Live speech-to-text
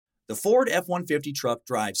The Ford F-150 truck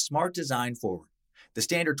drives smart design forward. The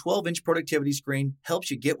standard 12-inch productivity screen helps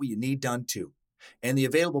you get what you need done too. And the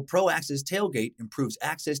available Pro Access tailgate improves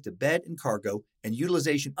access to bed and cargo and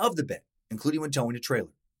utilization of the bed, including when towing a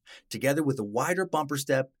trailer. Together with a wider bumper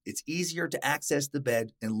step, it's easier to access the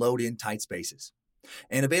bed and load in tight spaces.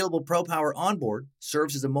 And available Pro Power onboard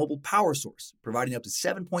serves as a mobile power source, providing up to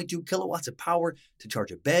 7.2 kilowatts of power to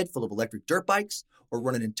charge a bed full of electric dirt bikes or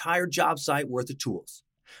run an entire job site worth of tools.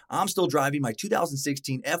 I'm still driving my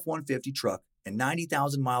 2016 F-150 truck and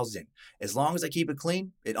 90,000 miles in. As long as I keep it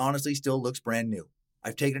clean, it honestly still looks brand new.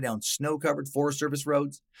 I've taken it down snow-covered Forest Service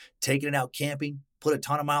roads, taken it out camping, put a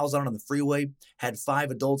ton of miles on it on the freeway, had 5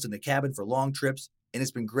 adults in the cabin for long trips, and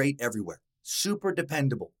it's been great everywhere. Super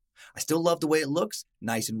dependable. I still love the way it looks,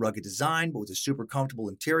 nice and rugged design, but with a super comfortable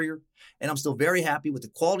interior. And I'm still very happy with the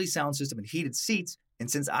quality sound system and heated seats. And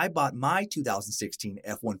since I bought my 2016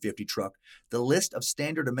 F-150 truck, the list of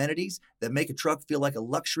standard amenities that make a truck feel like a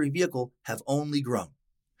luxury vehicle have only grown.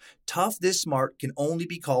 Tough this smart can only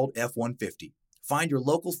be called F-150. Find your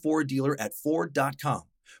local Ford dealer at Ford.com.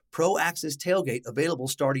 Pro Access tailgate available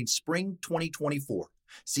starting spring 2024.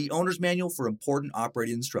 See Owner's Manual for important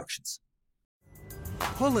operating instructions.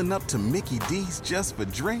 Pulling up to Mickey D's just for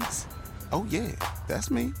drinks? Oh yeah, that's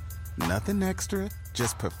me. Nothing extra,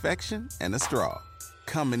 just perfection and a straw.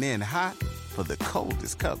 Coming in hot for the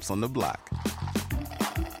coldest cups on the block.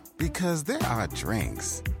 Because there are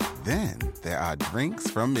drinks. Then there are drinks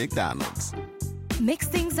from McDonald's. Mix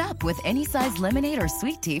things up with any size lemonade or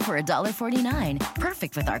sweet tea for $1.49.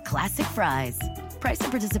 Perfect with our classic fries. Price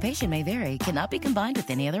and participation may vary. Cannot be combined with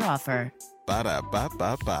any other offer.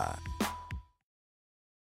 Ba-da-ba-ba-ba.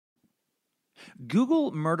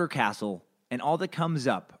 Google Murder Castle, and all that comes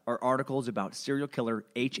up are articles about serial killer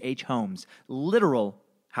H.H. Holmes' literal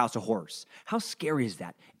house of horrors. How scary is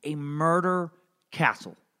that? A murder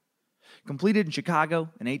castle. Completed in Chicago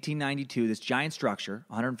in 1892, this giant structure,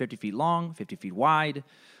 150 feet long, 50 feet wide,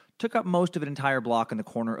 took up most of an entire block on the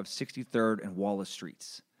corner of 63rd and Wallace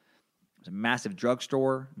Streets. There's a massive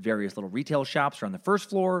drugstore, various little retail shops are on the first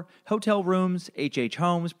floor, hotel rooms, H.H.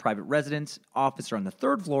 Holmes, private residence, office are on the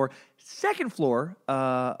third floor. Second floor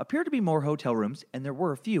appeared to be more hotel rooms, and there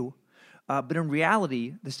were a few. But in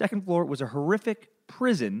reality, the second floor was a horrific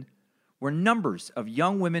prison where numbers of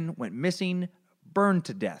young women went missing, burned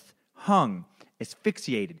to death, hung,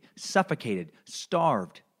 asphyxiated, suffocated,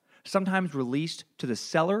 starved, sometimes released to the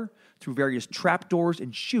cellar through various trapdoors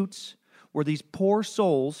and chutes, where these poor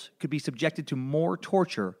souls could be subjected to more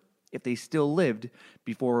torture if they still lived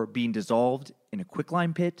before being dissolved in a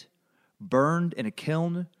quicklime pit, burned in a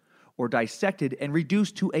kiln, or dissected and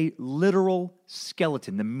reduced to a literal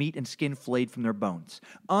skeleton, the meat and skin flayed from their bones.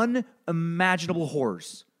 Unimaginable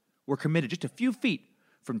horrors were committed just a few feet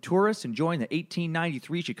from tourists enjoying the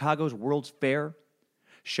 1893 Chicago's World's Fair,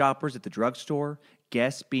 shoppers at the drugstore,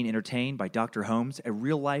 guests being entertained by Dr. Holmes, a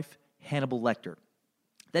real-life Hannibal Lecter.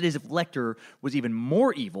 That is, if Lecter was even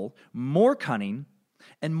more evil, more cunning,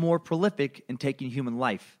 and more prolific in taking human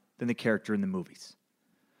life than the character in the movies.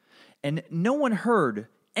 And no one heard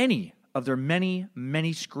any of their many,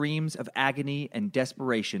 many screams of agony and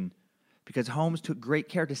desperation because Holmes took great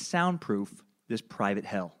care to soundproof this private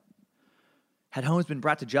hell. Had Holmes been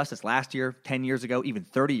brought to justice last year, 10 years ago, even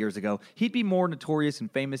 30 years ago, he'd be more notorious and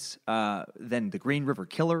famous than the Green River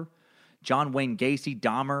Killer, John Wayne Gacy,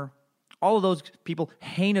 Dahmer, all of those people,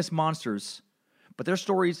 heinous monsters, but their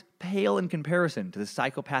stories pale in comparison to the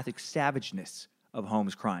psychopathic savageness of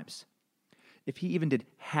Holmes' crimes. If he even did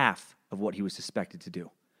half of what he was suspected to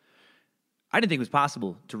do. I didn't think it was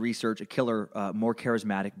possible to research a killer more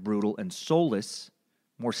charismatic, brutal, and soulless,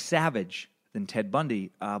 more savage than Ted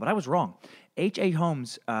Bundy, but I was wrong. H.A.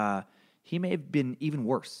 Holmes, he may have been even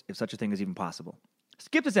worse, if such a thing is even possible.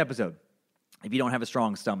 Skip this episode if you don't have a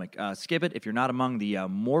strong stomach. Skip it if you're not among the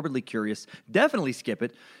morbidly curious. Definitely skip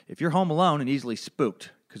it if you're home alone and easily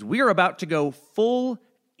spooked, because we are about to go full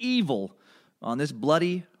evil on this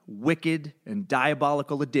bloody, wicked, and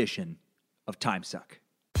diabolical edition of Time Suck.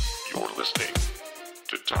 You're listening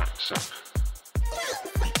to Time Suck.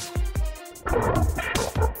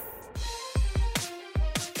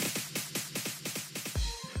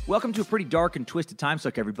 Welcome to a pretty dark and twisted Time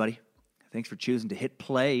Suck, everybody. Thanks for choosing to hit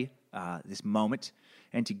play this moment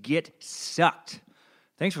and to get sucked.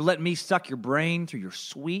 Thanks for letting me suck your brain through your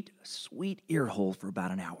sweet, sweet ear hole for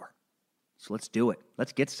about an hour. So let's do it.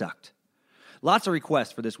 Let's get sucked. Lots of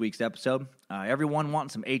requests for this week's episode. Everyone wanting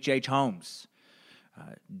some H.H. Holmes.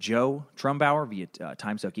 Joe Trumbauer via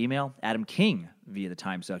TimeSuck email. Adam King via the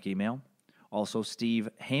TimeSuck email. Also Steve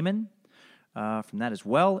Heyman from that as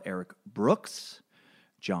well. Eric Brooks.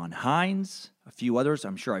 John Hines, a few others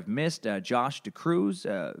I'm sure I've missed, Josh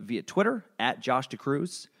DeCruz via Twitter,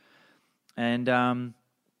 @JoshDeCruz. And,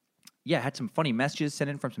 had some funny messages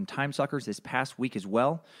sent in from some Time Suckers this past week as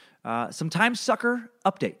well. Some Time Sucker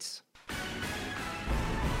updates.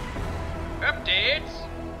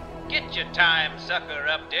 Updates? Get your Time Sucker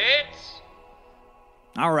updates.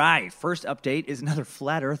 All right, first update is another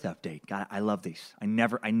Flat Earth update. God, I love these. I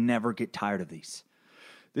never get tired of these.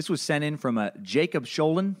 This was sent in from Jacob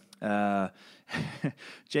Scholden.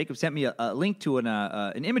 Jacob sent me a link to an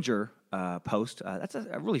Imager post. That's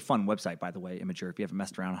a really fun website, by the way, Imager, if you haven't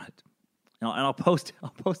messed around on it. And I'll post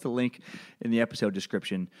the link in the episode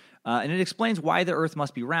description. And it explains why the Earth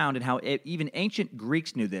must be round and how even ancient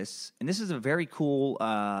Greeks knew this. And this is a very cool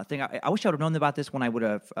thing. I wish I would have known about this when I would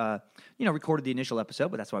have recorded the initial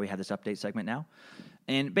episode, but that's why we have this update segment now.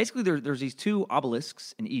 And basically there's these two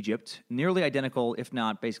obelisks in Egypt, nearly identical, if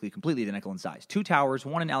not basically completely identical in size. Two towers,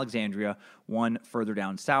 one in Alexandria, one further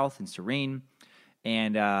down south in Cyrene.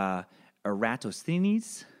 And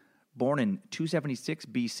Eratosthenes, born in 276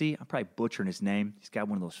 BC. I'm probably butchering his name. He's got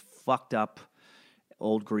one of those fucked up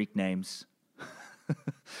old Greek names.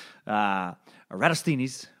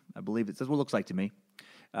 Eratosthenes, I believe that's what it looks like to me.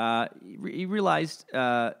 He realized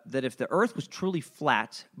that if the Earth was truly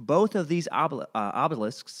flat, both of these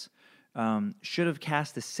obelisks should have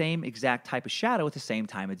cast the same exact type of shadow at the same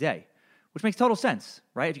time of day, which makes total sense,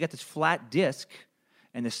 right? If you got this flat disk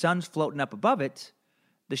and the sun's floating up above it,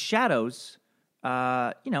 the shadows,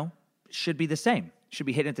 should be the same, should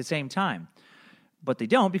be hitting at the same time. But they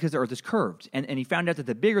don't because the Earth is curved. And he found out that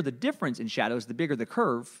the bigger the difference in shadows, the bigger the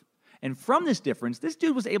curve. And from this difference, this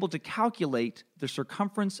dude was able to calculate the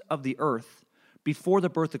circumference of the Earth before the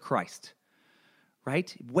birth of Christ,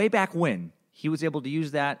 right? Way back when, he was able to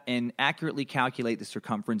use that and accurately calculate the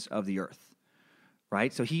circumference of the Earth,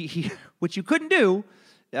 right? So he which you couldn't do,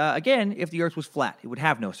 again, if the Earth was flat. It would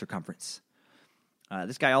have no circumference.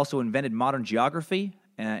 This guy also invented modern geography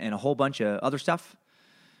and a whole bunch of other stuff.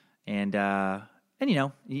 And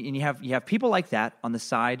you have people like that on the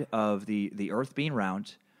side of the Earth being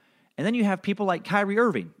round. And then you have people like Kyrie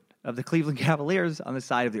Irving of the Cleveland Cavaliers on the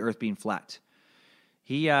side of the Earth being flat.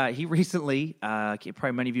 He recently,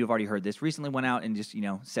 probably many of you have already heard this, recently went out and just,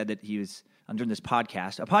 said that he was doing this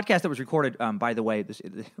podcast, a podcast that was recorded, by the way,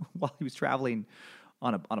 while he was traveling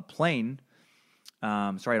on a plane.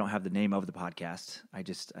 Sorry, I don't have the name of the podcast. I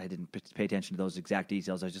didn't pay attention to those exact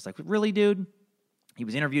details. I was just like, really, dude? He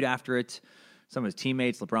was interviewed after it. Some of his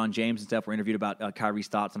teammates, LeBron James and stuff, were interviewed about Kyrie's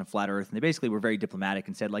thoughts on a flat Earth, and they basically were very diplomatic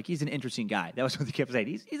and said, like, he's an interesting guy. That was what they kept saying.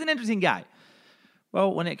 He's an interesting guy.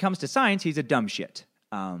 Well, when it comes to science, he's a dumb shit.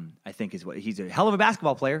 I think is what he's a hell of a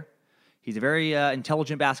basketball player. He's a very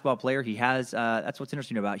intelligent basketball player. He has that's what's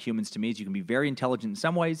interesting about humans to me is you can be very intelligent in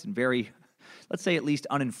some ways and very, let's say at least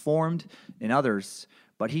uninformed in others.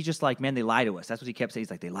 But he's just like, man, they lie to us. That's what he kept saying.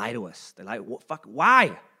 He's like, they lie to us. They lie. Fuck.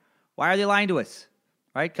 Why? Why are they lying to us?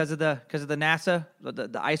 Right? Because of the NASA,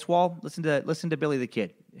 the ice wall. Listen to Billy the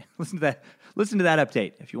Kid. Listen to that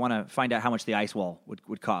update if you want to find out how much the ice wall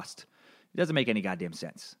would cost. It doesn't make any goddamn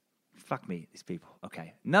sense. Fuck me, these people.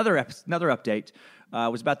 Okay. Another update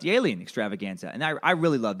was about the alien extravaganza, and I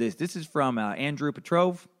really love this. This is from Andrew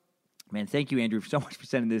Petrov. Man, thank you, Andrew, so much for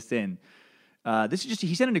sending this in. This is just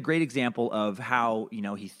he sent in a great example of how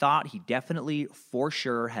he thought he definitely for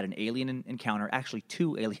sure had an alien encounter, actually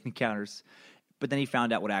 2 alien encounters. But then he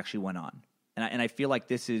found out what actually went on. And I feel like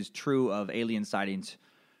this is true of alien sightings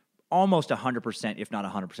almost 100%, if not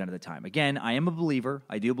 100% of the time. Again, I am a believer.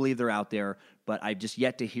 I do believe they're out there. But I've just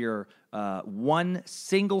yet to hear one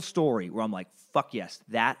single story where I'm like, fuck yes,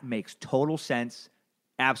 that makes total sense.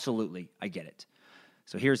 Absolutely, I get it.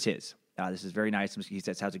 So here's his. This is very nice. He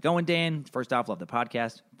says, how's it going, Dan? First off, love the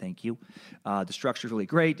podcast. Thank you. The structure's really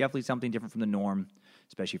great. Definitely something different from the norm,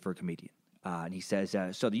 especially for a comedian. And he says,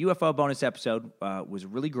 so the UFO bonus episode was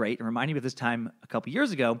really great and reminded me of this time a couple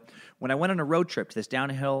years ago when I went on a road trip to this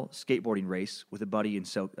downhill skateboarding race with a buddy in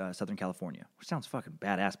Southern California, which sounds fucking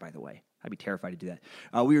badass, by the way. I'd be terrified to do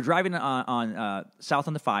that. We were driving on south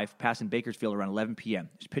on the 5, passing Bakersfield around 11 p.m.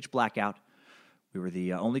 It was pitch black out. We were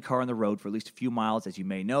the only car on the road for at least a few miles. As you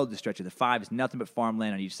may know, the stretch of the 5 is nothing but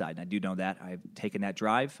farmland on each side, and I do know that. I've taken that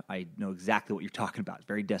drive. I know exactly what you're talking about. It's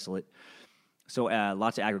very desolate. So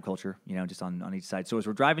lots of agriculture, just on each side. So as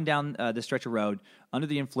we're driving down this stretch of road, under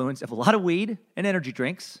the influence of a lot of weed and energy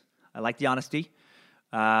drinks, I like the honesty,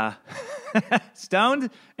 stoned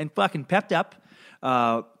and fucking pepped up,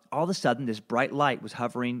 all of a sudden this bright light was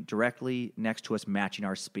hovering directly next to us, matching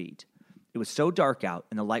our speed. It was so dark out,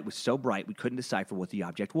 and the light was so bright, we couldn't decipher what the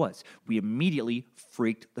object was. We immediately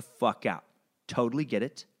freaked the fuck out. Totally get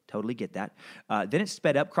it. Totally get that. Then it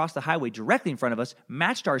sped up, crossed the highway directly in front of us,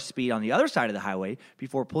 matched our speed on the other side of the highway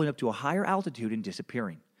before pulling up to a higher altitude and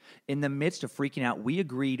disappearing. In the midst of freaking out, we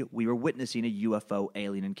agreed we were witnessing a UFO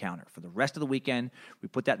alien encounter. For the rest of the weekend, we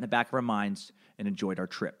put that in the back of our minds and enjoyed our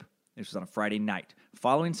trip. This was on a Friday night.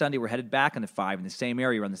 Following Sunday, we're headed back on the 5 in the same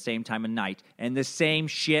area around the same time of night, and the same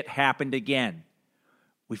shit happened again.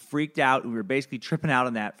 We freaked out, and we were basically tripping out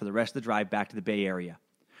on that for the rest of the drive back to the Bay Area.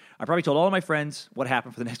 I probably told all of my friends what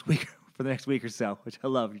happened for the next week or so, which I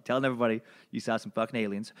love. You're telling everybody you saw some fucking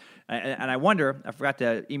aliens. And I wonder, I forgot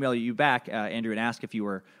to email you back, Andrew, and ask if you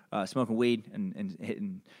were smoking weed and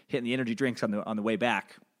hitting the energy drinks on the way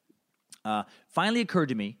back. Finally occurred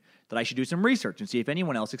to me that I should do some research and see if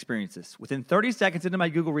anyone else experienced this. Within 30 seconds into my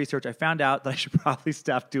Google research, I found out that I should probably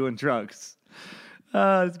stop doing drugs.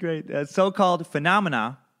 That's great. So-called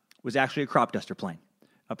phenomena was actually a crop duster plane.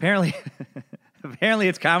 Apparently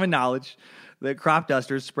it's common knowledge that crop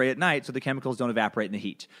dusters spray at night so the chemicals don't evaporate in the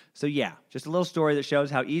heat. So yeah, just a little story that shows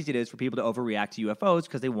how easy it is for people to overreact to UFOs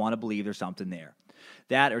because they want to believe there's something there.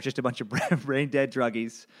 That or just a bunch of brain-dead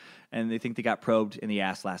druggies, and they think they got probed in the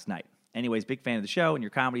ass last night. Anyways, big fan of the show and your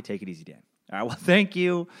comedy. Take it easy, Dan. All right, well, thank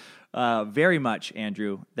you very much,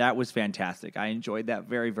 Andrew. That was fantastic. I enjoyed that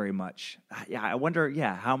very, very much. Yeah, I wonder,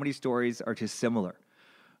 how many stories are just similar,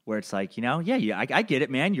 where it's like, I get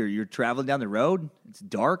it, man. You're traveling down the road. It's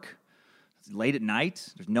dark. It's late at night.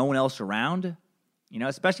 There's no one else around.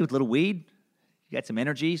 Especially with little weed, you got some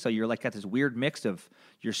energy, so you're like got this weird mix of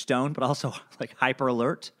you're stoned, but also like hyper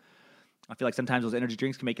alert. I feel like sometimes those energy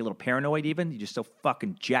drinks can make you a little paranoid even. You're just so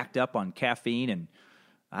fucking jacked up on caffeine and,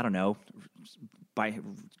 I don't know, by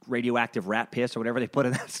radioactive rat piss or whatever they put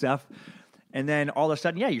in that stuff. And then all of a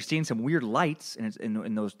sudden, you're seeing some weird lights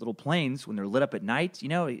in those little planes when they're lit up at night. You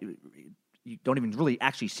don't even really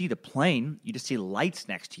actually see the plane. You just see lights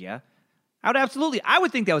next to you. I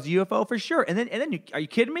would think that was a UFO for sure. And then are you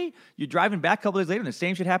kidding me? You're driving back a couple days later and the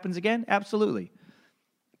same shit happens again? Absolutely.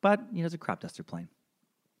 But, it's a crop duster plane.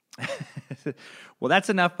 Well, that's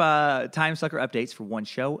enough Time Sucker updates for one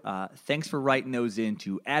show. Thanks for writing those in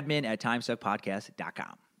to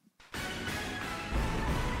admin@timesuckpodcast.com.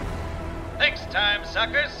 Thanks, Time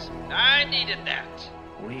Suckers. I needed that.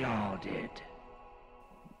 We all did.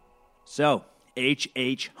 So,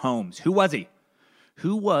 H.H. Holmes. Who was he?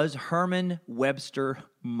 Who was Herman Webster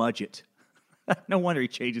Mudgett? No wonder he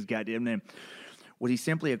changed his goddamn name. Was he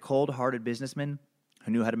simply a cold-hearted businessman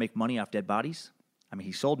who knew how to make money off dead bodies? I mean,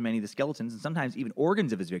 he sold many of the skeletons and sometimes even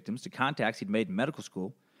organs of his victims to contacts he'd made in medical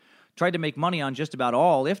school. Tried to make money on just about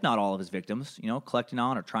all, if not all, of his victims, collecting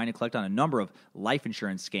on or trying to collect on a number of life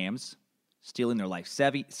insurance scams, stealing their life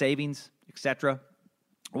savings, etc.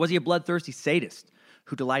 Or was he a bloodthirsty sadist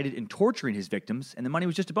who delighted in torturing his victims and the money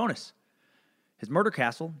was just a bonus? His murder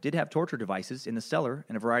castle did have torture devices in the cellar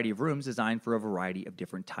and a variety of rooms designed for a variety of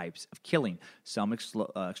different types of killing, some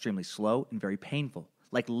extremely slow and very painful,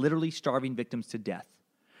 like literally starving victims to death.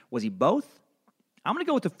 Was he both? I'm going to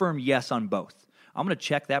go with a firm yes on both. I'm going to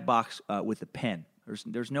check that box with a pen.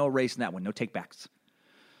 There's no erase in that one, no takebacks.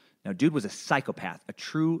 Now, dude was a psychopath, a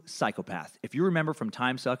true psychopath. If you remember from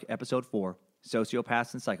Time Suck episode 4,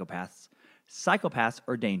 Sociopaths and Psychopaths, psychopaths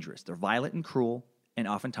are dangerous. They're violent and cruel, and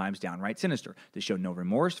oftentimes downright sinister. They show no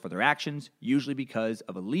remorse for their actions, usually because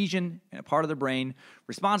of a lesion in a part of the brain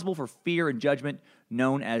responsible for fear and judgment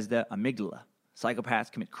known as the amygdala.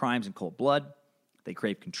 Psychopaths commit crimes in cold blood. They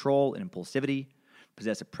crave control and impulsivity,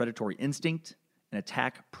 possess a predatory instinct, and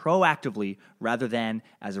attack proactively rather than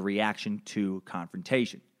as a reaction to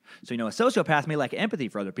confrontation. So, a sociopath may lack empathy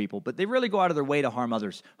for other people, but they really go out of their way to harm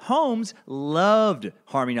others. Holmes loved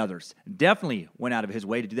harming others. Definitely went out of his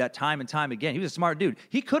way to do that time and time again. He was a smart dude.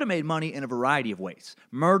 He could have made money in a variety of ways.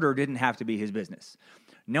 Murder didn't have to be his business.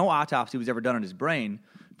 No autopsy was ever done on his brain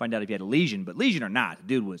to find out if he had a lesion, but lesion or not, the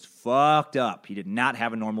dude was fucked up. He did not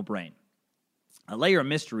have a normal brain. A layer of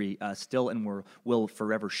mystery still and will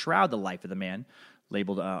forever shroud the life of the man,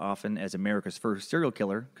 labeled often as America's first serial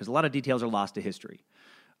killer, because a lot of details are lost to history.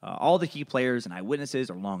 All the key players and eyewitnesses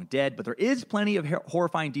are long dead, but there is plenty of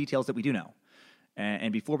horrifying details that we do know.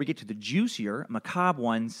 And before we get to the juicier, macabre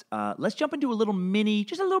ones, let's jump into a little baby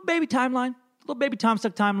timeline, a little baby Tom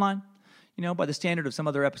Suck timeline, by the standard of some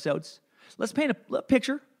other episodes. Let's paint a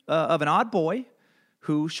picture of an odd boy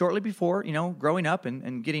who, shortly before, growing up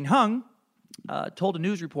and getting hung, told a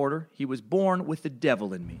news reporter he was born with the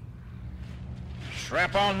devil in me.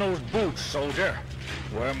 Strap on those boots, soldier.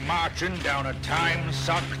 We're marching down a Time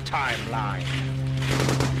Suck timeline.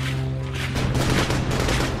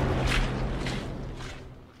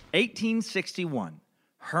 1861,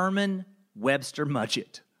 Herman Webster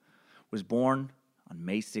Mudgett was born on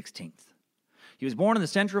May 16th. He was born in the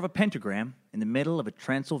center of a pentagram in the middle of a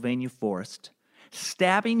Transylvania forest,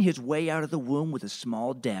 stabbing his way out of the womb with a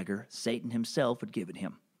small dagger Satan himself had given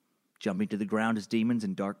him. Jumping to the ground as demons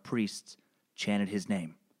and dark priests chanted his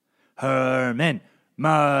name. Herman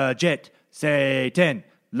Mudgett, Satan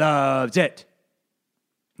loves it.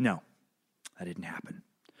 No, that didn't happen.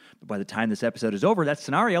 But by the time this episode is over, that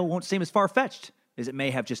scenario won't seem as far-fetched as it may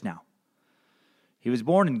have just now. He was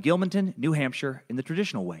born in Gilmanton, New Hampshire, in the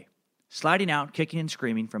traditional way, sliding out, kicking and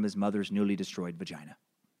screaming from his mother's newly destroyed vagina.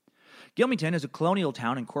 Gilmanton is a colonial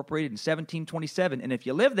town incorporated in 1727, and if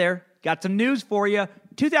you live there, got some news for you.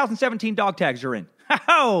 2017 dog tags are in.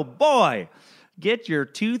 Oh, boy. Get your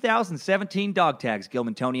 2017 dog tags,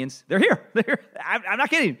 Gilmantonians. They're here. I'm not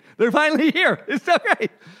kidding. They're finally here. It's so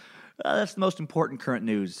great. That's the most important current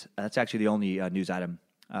news. That's actually the only news item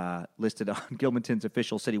listed on Gilmanton's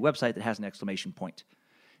official city website that has an exclamation point.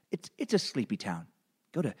 It's a sleepy town.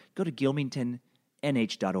 Go to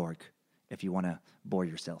gilmantonnh.org if you want to bore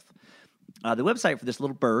yourself. The website for this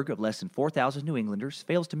little burg of less than 4,000 New Englanders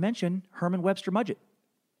fails to mention Herman Webster Mudgett.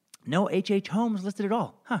 No H.H. Holmes listed at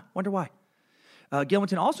all. Wonder why.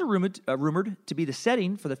 Gilmanton also rumored to be the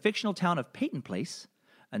setting for the fictional town of Peyton Place,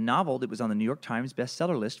 a novel that was on the New York Times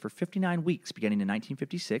bestseller list for 59 weeks beginning in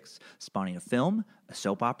 1956, spawning a film, a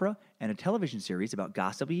soap opera, and a television series about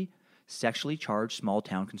gossipy, sexually charged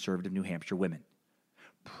small-town conservative New Hampshire women.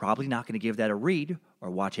 Probably not going to give that a read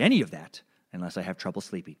or watch any of that unless I have trouble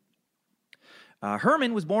sleeping.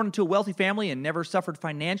 Herman was born into a wealthy family and never suffered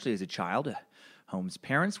financially as a child. Holmes'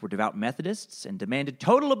 parents were devout Methodists and demanded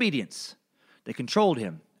total obedience. They controlled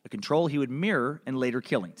him, a control he would mirror in later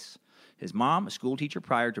killings. His mom, a schoolteacher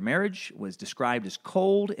prior to marriage, was described as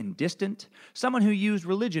cold and distant, someone who used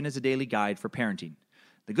religion as a daily guide for parenting.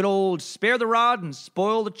 The good old spare the rod and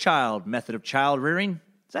spoil the child method of child rearing.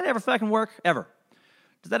 Does that ever fucking work? Ever?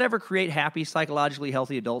 Does that ever create happy, psychologically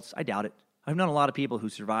healthy adults? I doubt it. I've known a lot of people who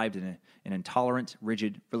survived in an intolerant,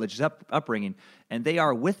 rigid religious upbringing, and they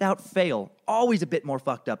are, without fail, always a bit more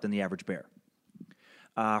fucked up than the average bear.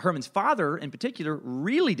 Herman's father, in particular,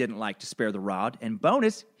 really didn't like to spare the rod, and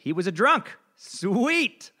bonus, he was a drunk.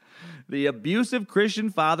 Sweet! The abusive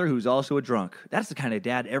Christian father who's also a drunk. That's the kind of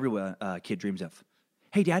dad every kid dreams of.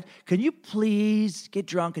 Hey, Dad, can you please get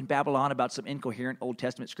drunk and babble on about some incoherent Old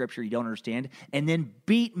Testament scripture you don't understand, and then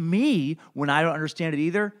beat me when I don't understand it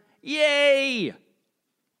either? Yay!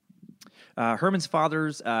 Herman's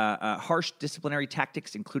father's harsh disciplinary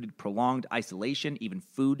tactics included prolonged isolation, even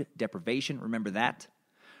food deprivation. Remember that?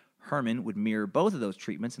 Herman would mirror both of those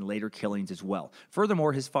treatments in later killings as well.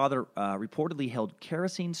 Furthermore, his father reportedly held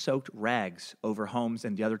kerosene-soaked rags over Holmes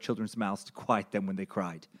and the other children's mouths to quiet them when they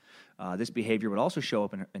cried. This behavior would also show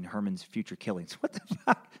up in Herman's future killings. What the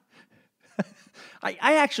fuck?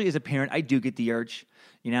 I actually, as a parent, I do get the urge,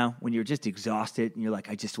 you know, when you're just exhausted and you're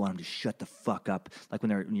like, I just want him to shut the fuck up. Like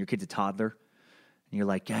when your kid's a toddler and you're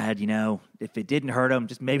like, God, you know, if it didn't hurt him,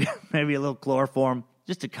 just maybe a little chloroform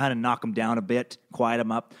just to kind of knock him down a bit, quiet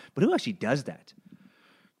him up. But who actually does that?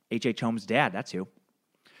 H.H. Holmes' dad, that's who.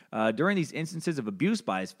 During these instances of abuse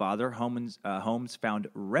by his father, Holmes found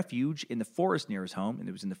refuge in the forest near his home, and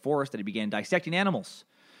it was in the forest that he began dissecting animals,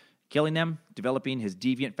 killing them, developing his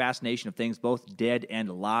deviant fascination of things both dead and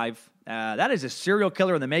alive. That is a serial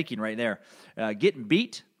killer in the making right there. Getting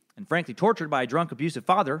beat and frankly tortured by a drunk, abusive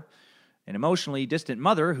father, an emotionally distant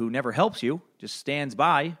mother who never helps you, just stands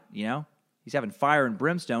by, you know. He's having fire and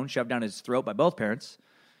brimstone shoved down his throat by both parents.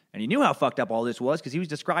 And he knew how fucked up all this was because he was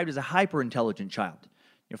described as a hyper-intelligent child.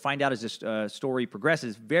 You'll find out as this story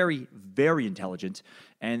progresses, very, very intelligent.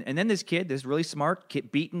 And then this kid, this really smart,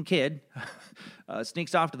 beaten kid,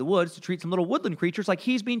 sneaks off to the woods to treat some little woodland creatures like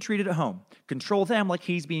he's being treated at home. Control them like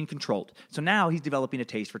he's being controlled. So now he's developing a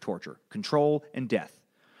taste for torture, control, and death.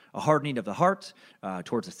 A hardening of the heart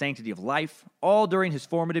towards the sanctity of life, all during his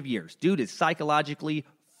formative years. Dude is psychologically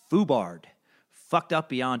foobarred, fucked up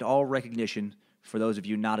beyond all recognition for those of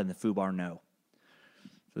you not in the foobar know.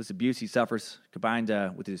 So this abuse he suffers, combined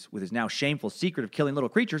with his now shameful secret of killing little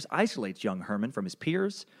creatures, isolates young Herman from his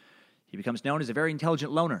peers. He becomes known as a very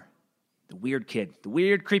intelligent loner, the weird kid, the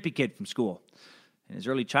weird, creepy kid from school. And his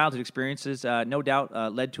early childhood experiences, no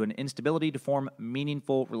doubt, led to an instability to form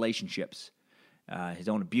meaningful relationships. His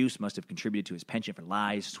own abuse must have contributed to his penchant for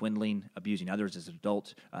lies, swindling, abusing others as an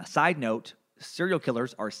adult. Side note, serial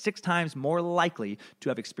killers are 6 times more likely to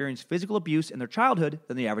have experienced physical abuse in their childhood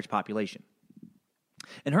than the average population.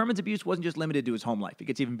 And Herman's abuse wasn't just limited to his home life. It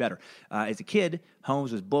gets even better. As a kid,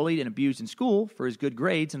 Holmes was bullied and abused in school for his good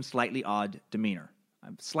grades and slightly odd demeanor.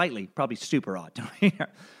 Slightly, probably super odd demeanor.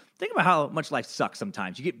 Think about how much life sucks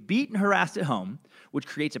sometimes. You get beat and harassed at home, which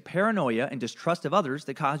creates a paranoia and distrust of others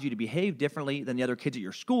that cause you to behave differently than the other kids at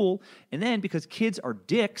your school. And then, because kids are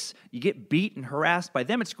dicks, you get beat and harassed by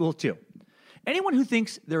them at school too. Anyone who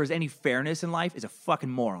thinks there is any fairness in life is a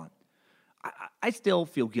fucking moron. I still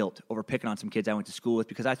feel guilt over picking on some kids I went to school with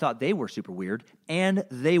because I thought they were super weird. And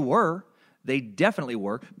they were. They definitely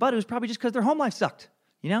were. But it was probably just because their home life sucked.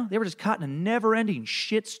 You know, they were just caught in a never-ending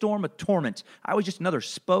shitstorm of torment. I was just another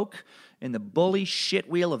spoke in the bully shit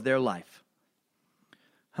wheel of their life.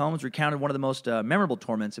 Holmes recounted one of the most memorable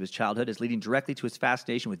torments of his childhood as leading directly to his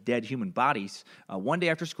fascination with dead human bodies. One day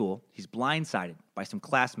after school, he's blindsided by some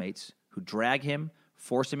classmates who drag him,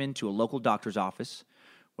 force him into a local doctor's office,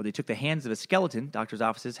 where they took the hands of a skeleton. Doctors'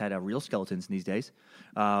 offices had real skeletons in these days,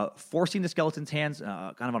 forcing the skeleton's hands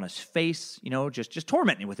kind of on his face, you know, just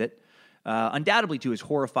tormenting him with it. Undoubtedly to his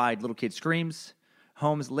horrified little kid screams.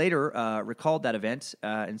 Holmes later recalled that event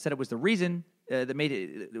and said it was the reason that made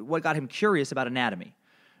it what got him curious about anatomy,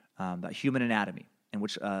 about human anatomy, and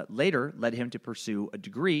which later led him to pursue a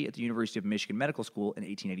degree at the University of Michigan Medical School in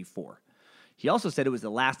 1884. He also said it was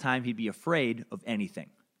the last time he'd be afraid of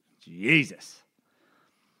anything. Jesus.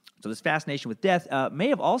 So this fascination with death may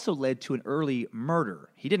have also led to an early murder.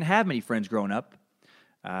 He didn't have many friends growing up.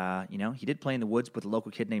 He did play in the woods with a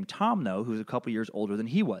local kid named Tom, though, who was a couple years older than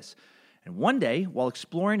he was. And one day, while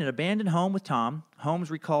exploring an abandoned home with Tom,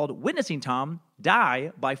 Holmes recalled witnessing Tom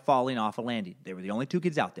die by falling off a landing. They were the only two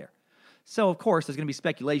kids out there. So, of course, there's going to be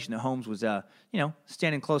speculation that Holmes was,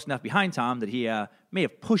 standing close enough behind Tom that he may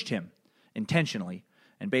have pushed him intentionally.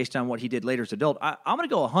 And based on what he did later as an adult, I'm going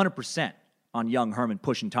to go 100% on young Herman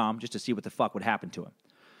pushing Tom just to see what the fuck would happen to him.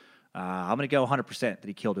 I'm going to go 100% that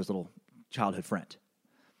he killed his little childhood friend.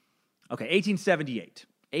 Okay, 1878.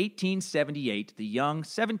 1878, the young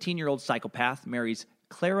 17-year-old psychopath marries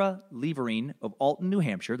Clara Leverine of Alton, New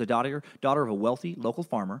Hampshire, the daughter of a wealthy local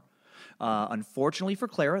farmer. Unfortunately for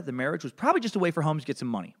Clara, the marriage was probably just a way for Holmes to get some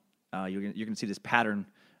money. You're going to see this pattern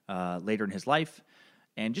later in his life.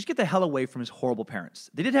 And just get the hell away from his horrible parents.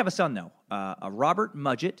 They did have a son, though, a Robert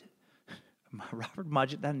Mudgett. Robert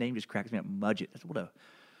Mudgett, that name just cracks me up. Mudgett. That's what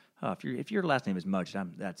if your last name is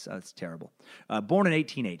Mudgett, that's terrible. Born in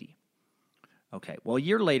 1880. Okay, well, a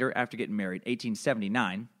year later, after getting married,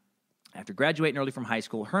 1879, after graduating early from high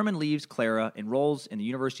school, Herman leaves Clara, enrolls in the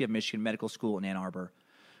University of Michigan Medical School in Ann Arbor.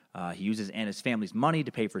 He uses Anna's family's money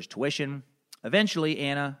to pay for his tuition. Eventually,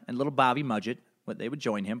 Anna and little Bobby Mudgett, they would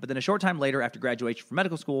join him, but then a short time later, after graduation from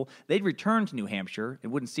medical school, they'd return to New Hampshire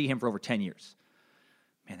and wouldn't see him for over 10 years.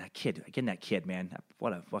 Man, that kid, man,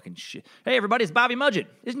 what a fucking shit. Hey, everybody, it's Bobby Mudgett.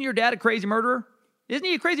 Isn't your dad a crazy murderer? Isn't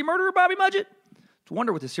he a crazy murderer, Bobby Mudgett? It's a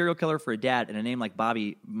wonder with a serial killer for a dad and a name like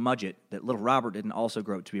Bobby Mudgett that little Robert didn't also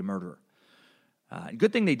grow up to be a murderer.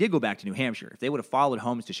 Good thing they did go back to New Hampshire. If they would have followed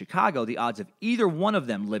Holmes to Chicago, the odds of either one of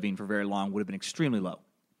them living for very long would have been extremely low.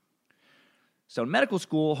 So in medical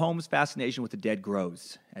school, Holmes' fascination with the dead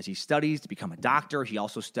grows. As he studies to become a doctor, he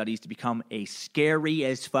also studies to become a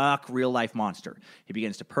scary-as-fuck real-life monster. He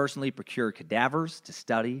begins to personally procure cadavers to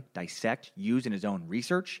study, dissect, use in his own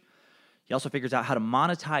research. He also figures out how to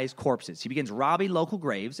monetize corpses. He begins robbing local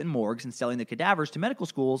graves and morgues and selling the cadavers to medical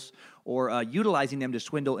schools or utilizing them to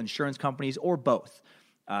swindle insurance companies or both.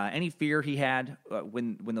 Any fear he had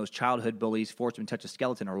when those childhood bullies forced him to touch a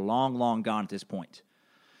skeleton are long, long gone at this point.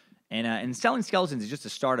 And selling skeletons is just the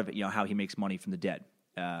start of it, how he makes money from the dead.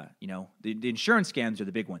 The insurance scams are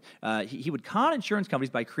the big one. He would con insurance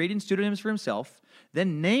companies by creating pseudonyms for himself,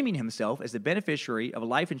 then naming himself as the beneficiary of a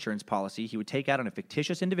life insurance policy he would take out on a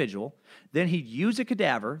fictitious individual. Then he'd use a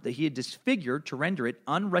cadaver that he had disfigured to render it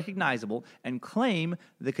unrecognizable and claim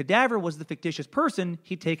the cadaver was the fictitious person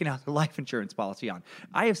he'd taken out the life insurance policy on.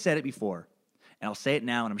 I have said it before, and I'll say it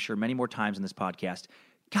now, and I'm sure many more times in this podcast.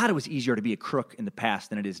 God, it was easier to be a crook in the past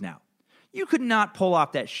than it is now. You could not pull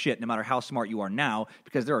off that shit no matter how smart you are now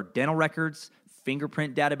because there are dental records,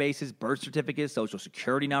 fingerprint databases, birth certificates, social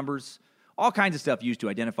security numbers, all kinds of stuff used to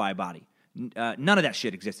identify a body. None of that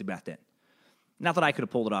shit existed back then. Not that I could have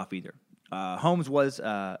pulled it off either. Holmes was,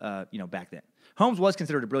 back then. Holmes was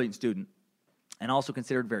considered a brilliant student and also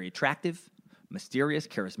considered very attractive, mysterious,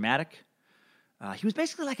 charismatic. He was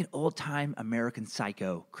basically like an old-time American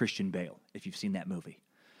Psycho Christian Bale, if you've seen that movie.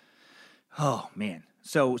 Oh, man.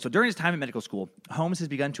 So during his time at medical school, Holmes has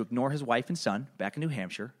begun to ignore his wife and son back in New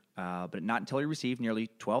Hampshire, but not until he received nearly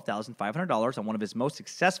 $12,500 on one of his most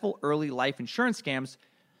successful early life insurance scams.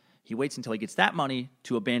 He waits until he gets that money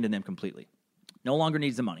to abandon them completely. No longer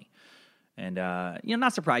needs the money. And,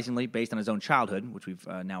 not surprisingly, based on his own childhood, which we've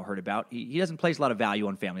now heard about, he doesn't place a lot of value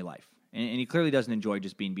on family life. And he clearly doesn't enjoy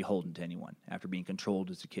just being beholden to anyone after being controlled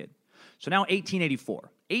as a kid. So now 1884.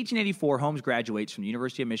 1884, Holmes graduates from the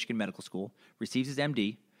University of Michigan Medical School, receives his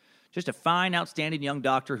MD, just a fine, outstanding young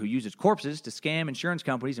doctor who uses corpses to scam insurance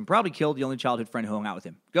companies and probably killed the only childhood friend who hung out with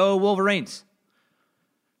him. Go Wolverines!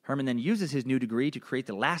 Herman then uses his new degree to create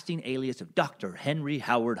the lasting alias of Dr. Henry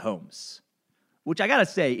Howard Holmes, which I gotta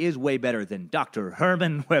say is way better than Dr.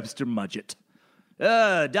 Herman Webster Mudgett.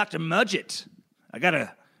 Dr. Mudgett, I got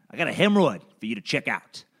a hemorrhoid for you to check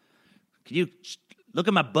out. Can you look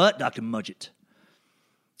at my butt, Dr. Mudgett?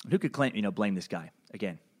 Who could blame this guy?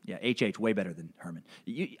 Again, yeah, HH, way better than Herman.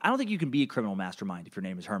 I don't think you can be a criminal mastermind if your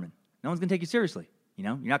name is Herman. No one's gonna take you seriously.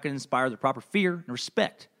 You're not gonna inspire the proper fear and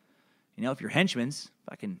respect. If your henchman's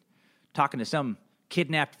fucking talking to some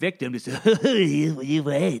kidnapped victim to say, you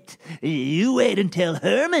wait until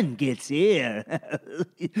Herman gets here.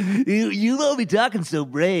 you won't be talking so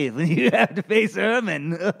brave when you have to face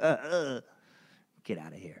Herman. Get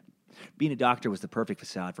out of here. Being a doctor was the perfect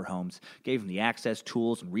facade for Holmes, gave him the access,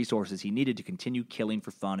 tools, and resources he needed to continue killing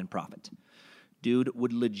for fun and profit. Dude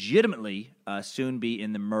would legitimately soon be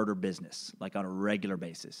in the murder business, like on a regular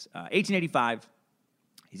basis. 1885,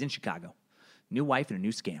 he's in Chicago. New wife and a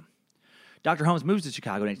new scam. Dr. Holmes moves to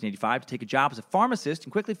Chicago in 1885 to take a job as a pharmacist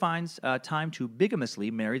and quickly finds time to bigamously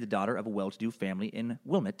marry the daughter of a well-to-do family in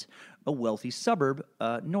Wilmette, a wealthy suburb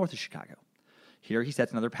north of Chicago. Here he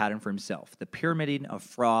sets another pattern for himself, the pyramiding of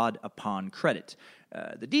fraud upon credit.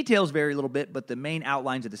 The details vary a little bit, but the main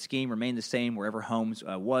outlines of the scheme remain the same wherever Holmes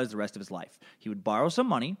was the rest of his life. He would borrow some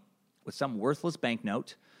money with some worthless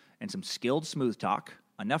banknote and some skilled smooth talk,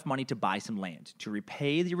 enough money to buy some land. To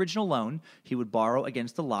repay the original loan, he would borrow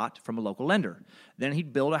against the lot from a local lender. Then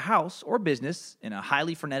he'd build a house or business in a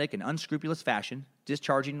highly frenetic and unscrupulous fashion,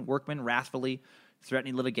 discharging workmen wrathfully,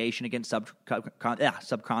 threatening litigation against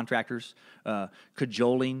subcontractors,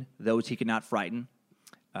 cajoling those he could not frighten.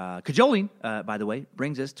 Cajoling, by the way,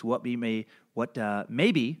 brings us to what may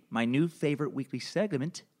be my new favorite weekly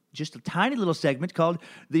segment, just a tiny little segment called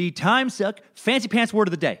the Time Suck Fancy Pants Word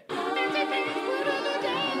of the Day.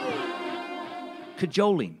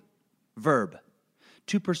 Cajoling, verb,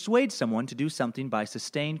 to persuade someone to do something by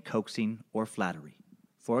sustained coaxing or flattery.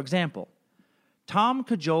 For example, Tom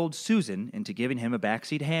cajoled Susan into giving him a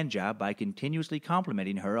backseat handjob by continuously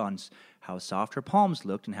complimenting her on how soft her palms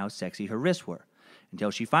looked and how sexy her wrists were,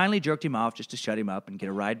 until she finally jerked him off just to shut him up and get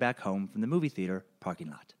a ride back home from the movie theater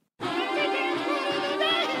parking lot.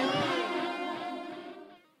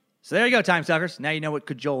 So there you go, time suckers. Now you know what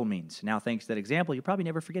cajole means. Now, thanks to that example, you'll probably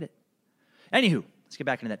never forget it. Anywho, let's get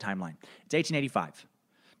back into that timeline. It's 1885.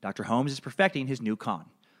 Dr. Holmes is perfecting his new con.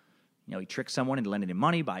 He tricks someone into lending him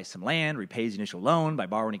money, buys some land, repays the initial loan by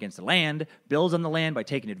borrowing against the land, builds on the land by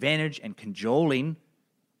taking advantage and cajoling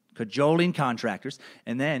contractors.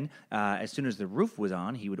 And then, as soon as the roof was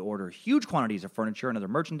on, he would order huge quantities of furniture and other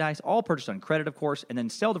merchandise, all purchased on credit, of course, and then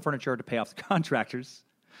sell the furniture to pay off the contractors.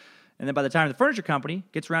 And then by the time the furniture company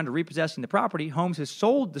gets around to repossessing the property, Holmes has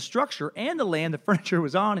sold the structure and the land the furniture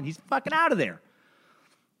was on, and he's fucking out of there.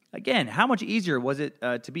 Again, how much easier was it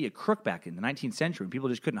to be a crook back in the 19th century when people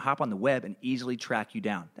just couldn't hop on the web and easily track you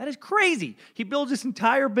down? That is crazy. He builds this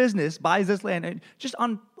entire business, buys this land, and just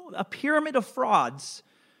on a pyramid of frauds,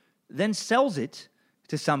 then sells it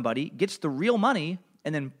to somebody, gets the real money,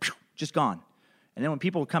 and then just gone. And then when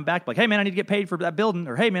people come back, like, hey, man, I need to get paid for that building,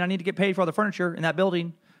 or hey, man, I need to get paid for all the furniture in that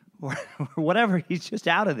building, or whatever, he's just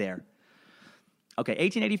out of there. Okay,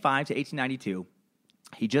 1885 to 1892,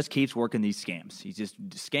 he just keeps working these scams. He's just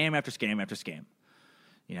scam after scam after scam,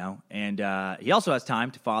 And he also has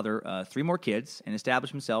time to father 3 more kids and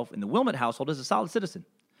establish himself in the Wilmette household as a solid citizen.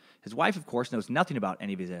 His wife, of course, knows nothing about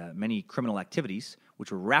any of his many criminal activities,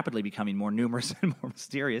 which were rapidly becoming more numerous and more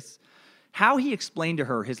mysterious. How he explained to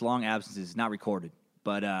her his long absences is not recorded,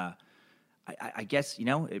 but I guess,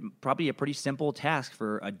 probably a pretty simple task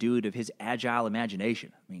for a dude of his agile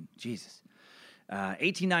imagination. I mean, Jesus.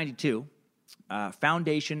 1892,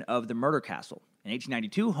 foundation of the Murder Castle. In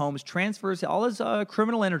 1892, Holmes transfers all his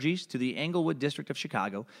criminal energies to the Englewood district of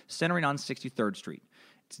Chicago, centering on 63rd Street.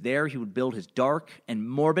 It's there he would build his dark and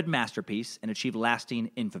morbid masterpiece and achieve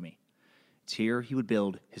lasting infamy. It's here he would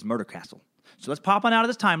build his Murder Castle. So let's pop on out of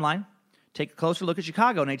this timeline, take a closer look at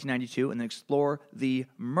Chicago in 1892, and then explore the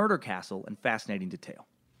Murder Castle in fascinating detail.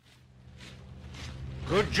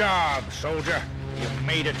 Good job, soldier. You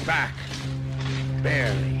made it back.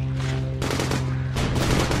 Barely.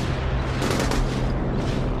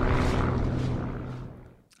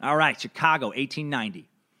 All right, Chicago, 1890.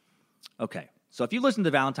 Okay, so if you listen to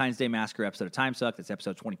the Valentine's Day Massacre episode of Time Suck, that's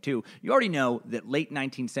episode 22, you already know that late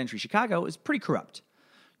 19th century Chicago is pretty corrupt.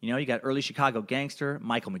 You know, you got early Chicago gangster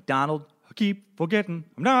Michael McDonald. I keep forgetting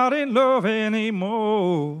I'm not in love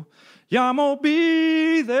anymore. Yeah, I'm gonna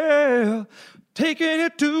be there, taking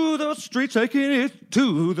it to the streets, taking it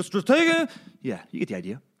to the streets, taking it. Yeah, you get the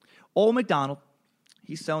idea. Old McDonald,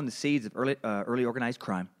 he's sowing the seeds of early organized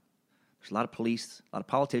crime. There's a lot of police, a lot of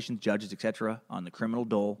politicians, judges, etc. on the criminal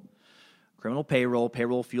dole. Criminal payroll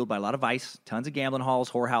fueled by a lot of vice, tons of gambling halls,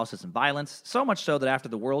 whorehouses, and violence. So much so that after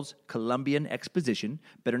the World's Columbian Exposition,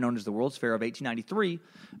 better known as the World's Fair of 1893,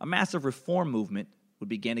 a massive reform movement would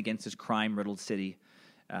begin against this crime-riddled city.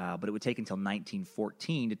 But it would take until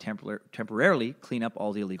 1914 to temporarily clean up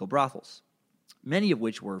all the illegal brothels, many of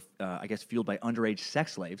which were, fueled by underage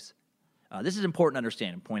sex slaves. This is important to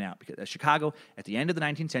understand and point out because Chicago, at the end of the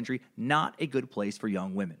 19th century, not a good place for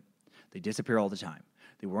young women. They disappear all the time.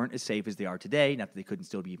 They weren't as safe as they are today, not that they couldn't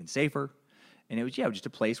still be even safer. And it was, just a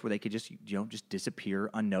place where they could just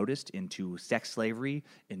disappear unnoticed into sex slavery,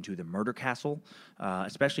 into the murder castle,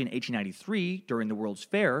 especially in 1893 during the World's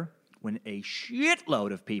Fair, when a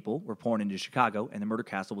shitload of people were pouring into Chicago and the murder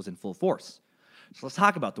castle was in full force. So let's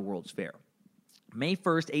talk about the World's Fair. May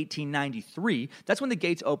 1st, 1893, that's when the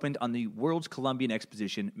gates opened on the World's Columbian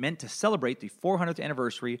Exposition, meant to celebrate the 400th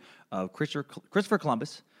anniversary of Christopher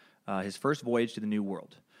Columbus, his first voyage to the New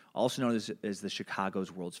World, also known as the Chicago's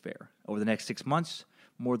World's Fair. Over the next 6 months,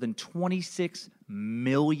 more than 26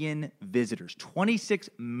 million visitors, 26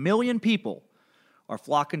 million people are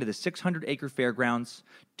flocking to the 600-acre fairgrounds,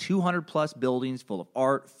 200-plus buildings full of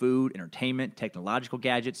art, food, entertainment, technological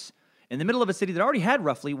gadgets, in the middle of a city that already had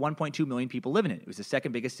roughly 1.2 million people living in it. It was the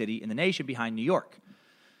second biggest city in the nation behind New York,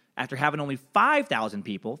 after having only 5,000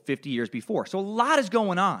 people 50 years before. So a lot is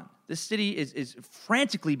going on. This city is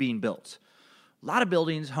frantically being built. A lot of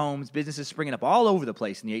buildings, homes, businesses springing up all over the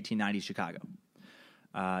place in the 1890s Chicago.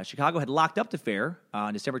 Chicago had locked up the fair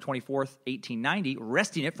on December 24th, 1890,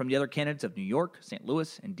 wresting it from the other candidates of New York, St.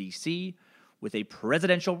 Louis, and D.C. with a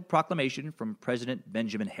presidential proclamation from President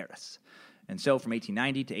Benjamin Harris. And so from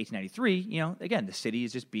 1890 to 1893, again, the city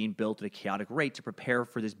is just being built at a chaotic rate to prepare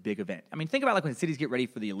for this big event. I mean, think about like when cities get ready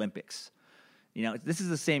for the Olympics. This is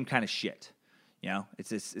the same kind of shit.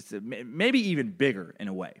 It's maybe even bigger in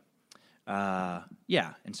a way.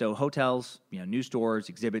 And so hotels, news stores,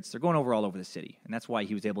 exhibits, they're going all over the city. And that's why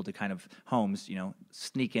he was able to kind of, Holmes,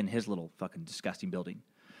 sneak in his little fucking disgusting building.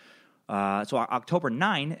 So October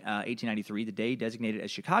 9, 1893, the day designated as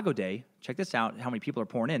Chicago Day, check this out, how many people are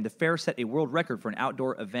pouring in. The fair set a world record for an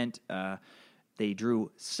outdoor event. They drew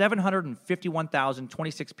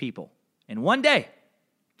 751,026 people in one day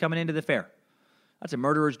coming into the fair. That's a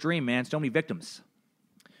murderer's dream, man. So many victims.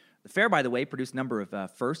 The fair, by the way, produced a number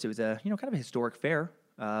of firsts. It was a, kind of a historic fair.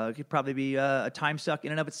 It could probably be a time suck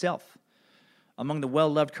in and of itself. Among the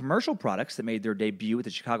well-loved commercial products that made their debut at the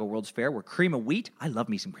Chicago World's Fair were cream of wheat. I love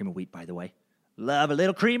me some cream of wheat, by the way. Love a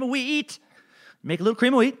little cream of wheat. Make a little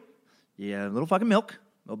cream of wheat. Yeah, a little fucking milk, a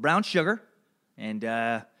little brown sugar, and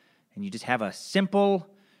you just have a simple,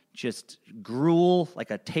 just gruel,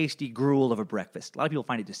 like a tasty gruel of a breakfast. A lot of people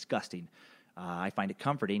find it disgusting. I find it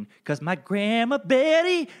comforting because my Grandma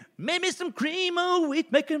Betty made me some cream of wheat,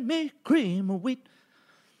 making me cream of wheat.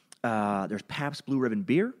 There's Pabst Blue Ribbon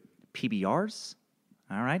beer, PBRs.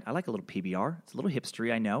 All right, I like a little PBR. It's a little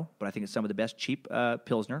hipstery, I know, but I think it's some of the best cheap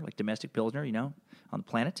Pilsner, like domestic Pilsner, on the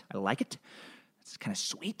planet. I like it. It's kind of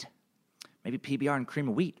sweet. Maybe PBR and cream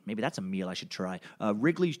of wheat. Maybe that's a meal I should try.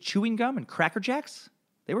 Wrigley's Chewing Gum and Cracker Jacks.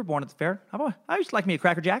 They were born at the fair. I used to like me a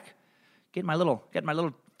Cracker Jack. Get my little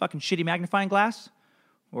fucking shitty magnifying glass,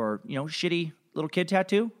 or shitty little kid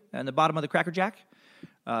tattoo on the bottom of the Cracker Jack.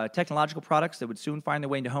 Technological products that would soon find their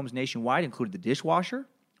way into homes nationwide included the dishwasher,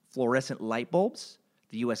 fluorescent light bulbs.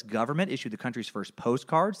 The U.S. government issued the country's first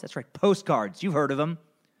postcards. That's right, postcards. You've heard of them.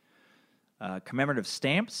 Commemorative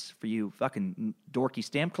stamps for you fucking dorky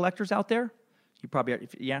stamp collectors out there. You probably,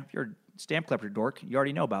 if you're a stamp collector dork, you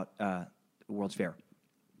already know about the World's Fair.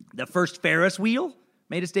 The first Ferris wheel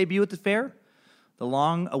made its debut at the fair. The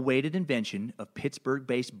long-awaited invention of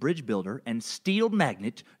Pittsburgh-based bridge builder and steel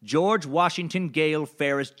magnate George Washington Gale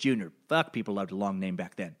Ferris Jr. Fuck, people loved a long name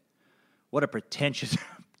back then. What a pretentious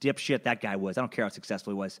dipshit that guy was. I don't care how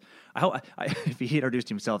successful he was. I hope if he introduced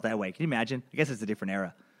himself that way. Can you imagine? I guess it's a different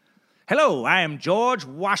era. Hello, I am George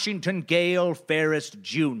Washington Gale Ferris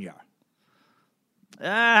Jr.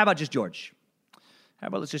 How about just George? How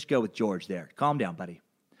about let's just go with George there. Calm down, buddy.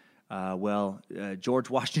 George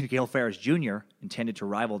Washington Gale Ferris Jr. intended to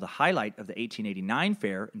rival the highlight of the 1889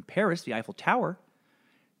 fair in Paris, the Eiffel Tower.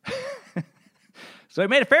 So he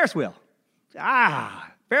made a Ferris wheel.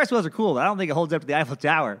 Ferris wheels are cool, but I don't think it holds up to the Eiffel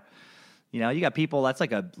Tower. You got people, that's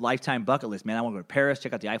like a lifetime bucket list, man. I want to go to Paris,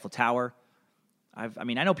 check out the Eiffel Tower. I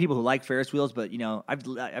know people who like Ferris wheels, but,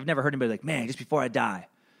 I've never heard anybody like, man, just before I die,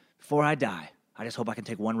 I just hope I can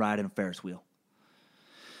take one ride in a Ferris wheel.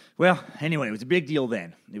 Well, anyway, it was a big deal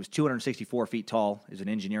then. It was 264 feet tall. It was an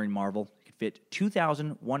engineering marvel. It could fit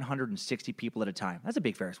 2,160 people at a time. That's a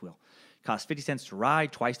big Ferris wheel. It cost 50 cents to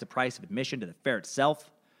ride, twice the price of admission to the fair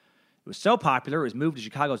itself. It was so popular, it was moved to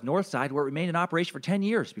Chicago's North Side, where it remained in operation for 10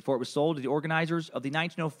 years before it was sold to the organizers of the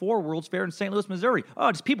 1904 World's Fair in St. Louis, Missouri.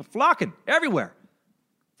 Oh, just people flocking everywhere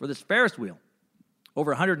for this Ferris wheel.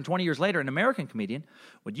 Over 120 years later, an American comedian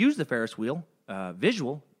would use the Ferris wheel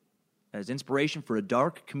visual as inspiration for a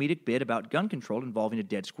dark comedic bit about gun control involving a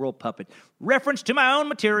dead squirrel puppet. Reference to my own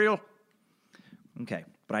material. Okay,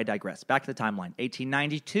 but I digress. Back to the timeline.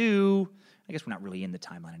 1892. I guess we're not really in the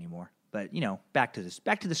timeline anymore. But, back to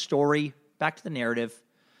the story, back to the narrative.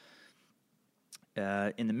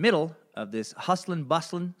 In the middle of this hustlin',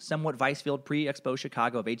 bustlin', somewhat vice-filled pre-Expo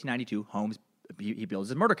Chicago of 1892, Holmes, he builds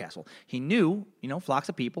his murder castle. He knew, flocks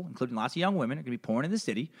of people, including lots of young women, are going to be pouring in the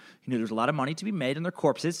city. He knew there was a lot of money to be made on their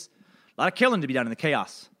corpses, a lot of killing to be done in the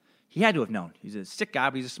chaos. He had to have known. He's a sick guy,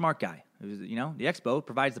 but he's a smart guy. The Expo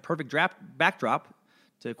provides the perfect backdrop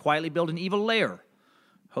to quietly build an evil lair.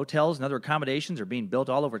 Hotels and other accommodations are being built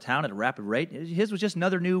all over town at a rapid rate. His was just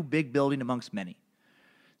another new big building amongst many.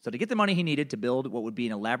 So to get the money he needed to build what would be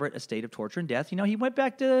an elaborate estate of torture and death, he went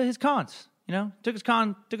back to his cons. Took his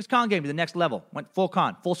con game to the next level. Went full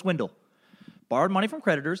con, full swindle. Borrowed money from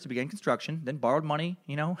creditors to begin construction, then borrowed money,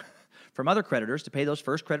 from other creditors to pay those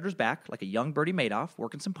first creditors back, like a young Bertie Madoff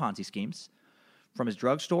working some Ponzi schemes. From his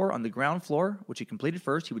drugstore on the ground floor, which he completed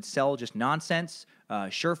first, he would sell just nonsense,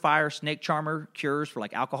 surefire snake charmer cures for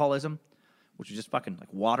like alcoholism, which was just fucking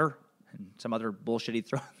like water and some other bullshit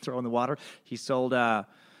he'd throw in the water. He sold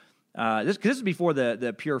this is before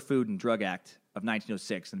the Pure Food and Drug Act of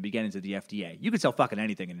 1906 and the beginnings of the FDA. You could sell fucking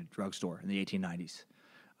anything in a drugstore in the 1890s.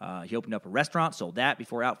 He opened up a restaurant, sold that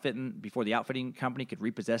before the outfitting company could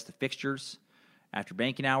repossess the fixtures. After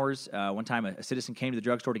banking hours, one time a citizen came to the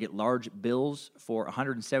drugstore to get large bills for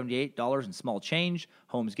 $178 in small change.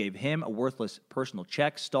 Holmes gave him a worthless personal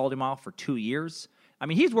check, stalled him off for 2 years.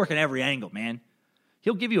 He's working every angle, man.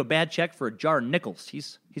 He'll give you a bad check for a jar of nickels.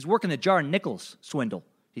 He's working the jar of nickels swindle.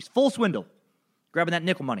 He's full swindle, grabbing that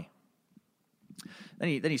nickel money.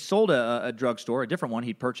 Then he sold a drugstore, a different one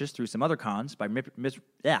he'd purchased through some other cons by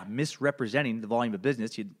misrepresenting the volume of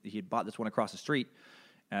business. He had bought this one across the street.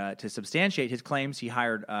 To substantiate his claims, he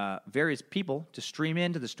hired various people to stream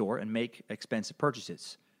into the store and make expensive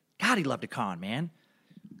purchases. God, he loved a con, man.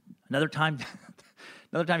 Another time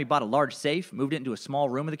he bought a large safe, moved it into a small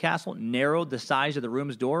room of the castle, narrowed the size of the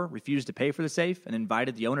room's door, refused to pay for the safe, and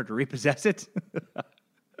invited the owner to repossess it.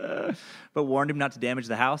 But warned him not to damage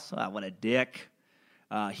the house. What a dick.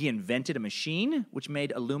 He invented a machine which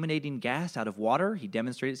made illuminating gas out of water. He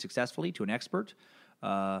demonstrated successfully to an expert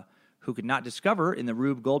who could not discover in the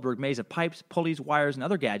Rube Goldberg maze of pipes, pulleys, wires, and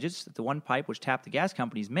other gadgets that the one pipe which tapped the gas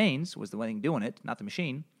company's mains was the one thing doing it, not the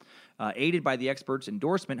machine. Aided by the expert's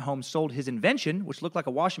endorsement, Holmes sold his invention, which looked like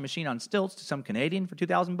a washing machine on stilts, to some Canadian for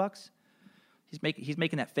 $2,000. He's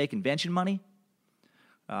making that fake invention money.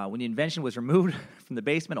 When the invention was removed from the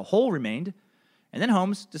basement, a hole remained, and then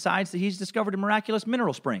Holmes decides that he's discovered a miraculous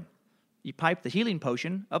mineral spring. He piped the healing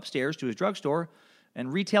potion upstairs to his drugstore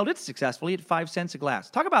and retailed it successfully at 5 cents a glass.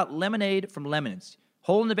 Talk about lemonade from lemons.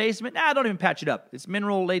 Hole in the basement? Don't even patch it up. It's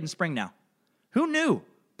mineral-laden spring now. Who knew?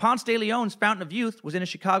 Ponce de Leon's Fountain of Youth was in a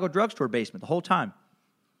Chicago drugstore basement the whole time.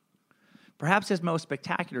 Perhaps his most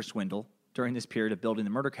spectacular swindle during this period of building the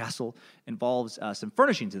murder castle involves some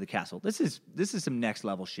furnishings of the castle. This is some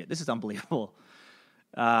next-level shit. This is unbelievable.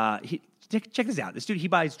 Check this out. This dude, he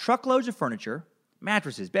buys truckloads of furniture,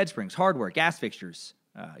 mattresses, bed springs, hardware, gas fixtures.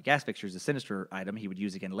 Gas fixtures, a sinister item he would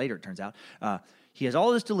use again later, it turns out. He has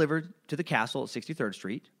all this delivered to the castle at 63rd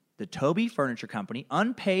Street. The Toby Furniture Company,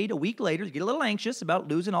 unpaid a week later, they get a little anxious about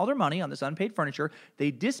losing all their money on this unpaid furniture.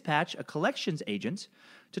 They dispatch a collections agent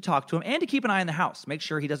to talk to him and to keep an eye on the house, make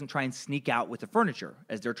sure he doesn't try and sneak out with the furniture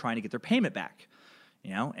as they're trying to get their payment back.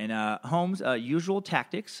 And Holmes' usual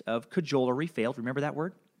tactics of cajolery failed. Remember that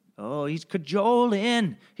word? Oh, he's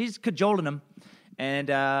cajoling. He's cajoling them. And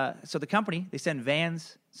so the company, they send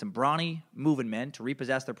vans, some brawny moving men to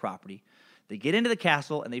repossess their property. They get into the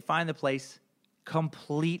castle, and they find the place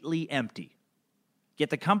completely empty. Yet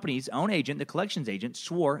the company's own agent, the collections agent,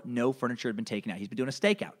 swore no furniture had been taken out. He's been doing a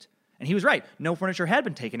stakeout. And he was right. No furniture had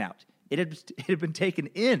been taken out. It had been taken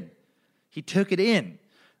in. He took it in.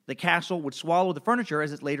 The castle would swallow the furniture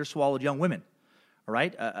as it later swallowed young women. All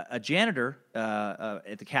right? A janitor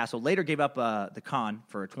at the castle later gave up the con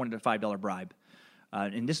for a $25 bribe.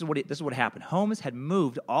 And this is what happened. Holmes had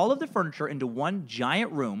moved all of the furniture into one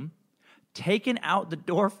giant room, taken out the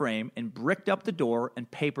door frame, and bricked up the door and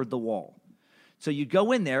papered the wall. So you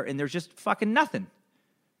go in there, and there's just fucking nothing.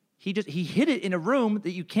 He hid it in a room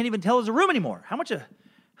that you can't even tell is a room anymore. How much of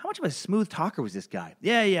a smooth talker was this guy?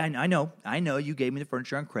 Yeah, I know. You gave me the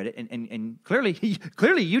furniture on credit, and clearly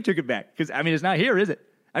you took it back because it's not here, is it?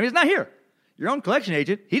 It's not here. Your own collection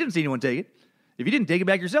agent, he didn't see anyone take it. If you didn't take it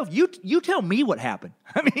back yourself, you tell me what happened.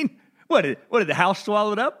 What did the house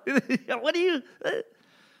swallow it up? What do you?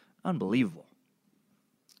 Unbelievable.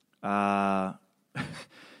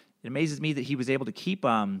 It amazes me that he was able to keep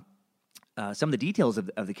some of the details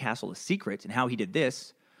of the castle a secret, and how he did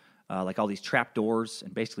this, like all these trap doors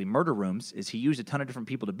and basically murder rooms, is he used a ton of different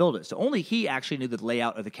people to build it. So only he actually knew the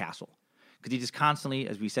layout of the castle, because he just constantly,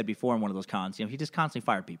 as we said before in one of those cons, he just constantly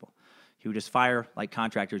fired people. He would just fire like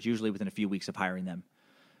contractors, usually within a few weeks of hiring them.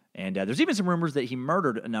 And there's even some rumors that he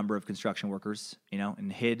murdered a number of construction workers,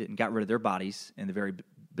 and hid and got rid of their bodies in the very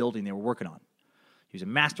building they were working on. He was a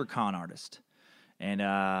master con artist. And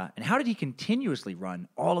how did he continuously run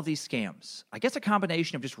all of these scams? I guess a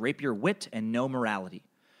combination of just rapier wit and no morality.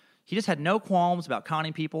 He just had no qualms about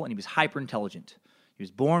conning people, and he was hyper-intelligent. He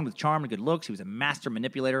was born with charm and good looks. He was a master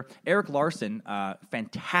manipulator. Eric Larson,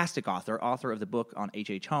 fantastic author of the book on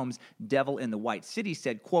H.H. Holmes, Devil in the White City,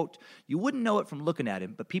 said, quote, "You wouldn't know it from looking at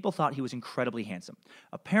him, but people thought he was incredibly handsome.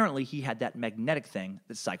 Apparently, he had that magnetic thing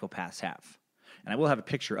that psychopaths have." And I will have a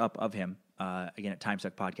picture up of him, again, at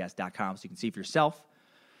timesuckpodcast.com, so you can see for yourself.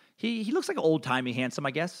 He looks like old-timey handsome,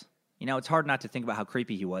 I guess. It's hard not to think about how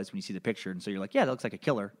creepy he was when you see the picture, and so you're like, yeah, that looks like a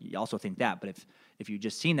killer. You also think that, but if you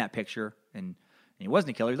just seen that picture and he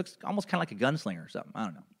wasn't a killer, he looks almost kind of like a gunslinger or something. I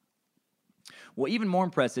don't know. Well, even more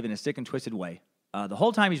impressive in a sick and twisted way, the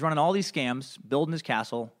whole time he's running all these scams, building his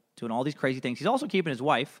castle, doing all these crazy things, he's also keeping his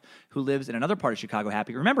wife, who lives in another part of Chicago,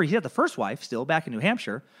 happy. Remember, he had the first wife still back in New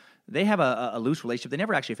Hampshire. They have a loose relationship. They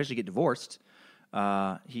never actually officially get divorced.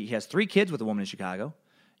 He has 3 kids with a woman in Chicago.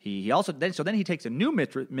 He also then he takes a new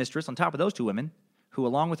mistress on top of those 2 women, who,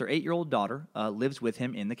 along with her 8-year-old daughter, lives with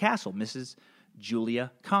him in the castle, Mrs.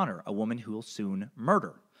 Julia Connor, a woman who will soon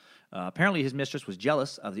murder. Apparently, his mistress was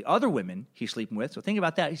jealous of the other women he's sleeping with. So think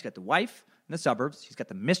about that. He's got the wife in the suburbs. He's got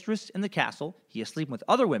the mistress in the castle. He is sleeping with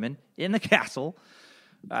other women in the castle.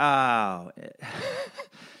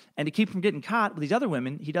 And to keep from getting caught with these other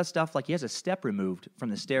women, he does stuff like he has a step removed from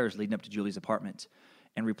the stairs leading up to Julie's apartment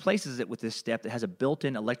and replaces it with this step that has a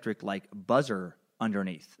built-in electric buzzer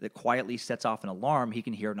underneath that quietly sets off an alarm he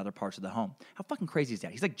can hear in other parts of the home. How fucking crazy is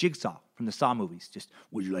that? He's like Jigsaw from the Saw movies. Just,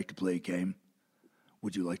 would you like to play a game?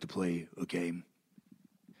 Would you like to play a game?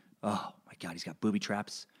 Oh, my God, he's got booby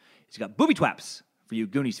traps. He's got booby traps for you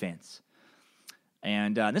Goonies fans.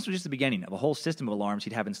 And this was just the beginning of a whole system of alarms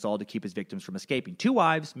he'd have installed to keep his victims from escaping. 2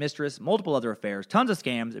 wives, mistress, multiple other affairs, tons of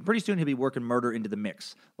scams, and pretty soon he'll be working murder into the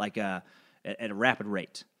mix, at a rapid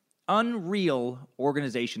rate. Unreal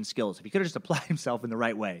organization skills. If he could have just applied himself in the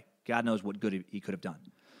right way, God knows what good he could have done.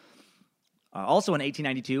 Also in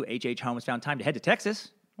 1892, H.H. Holmes found time to head to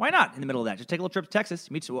Texas. Why not in the middle of that? Just take a little trip to Texas.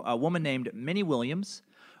 He meets a woman named Minnie Williams,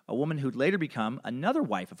 a woman who'd later become another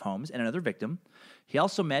wife of Holmes and another victim. He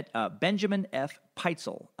also met Benjamin F.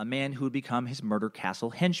 Peitzel, a man who would become his murder castle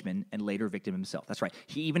henchman and later victim himself. That's right.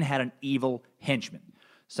 He even had an evil henchman,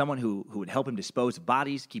 someone who would help him dispose of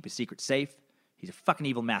bodies, keep his secret safe. He's a fucking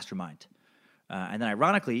evil mastermind. And then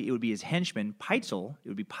ironically, it would be his henchman, Peitzel, it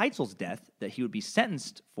would be Peitzel's death that he would be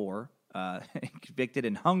sentenced for, convicted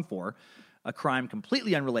and hung for, a crime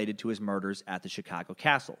completely unrelated to his murders at the Chicago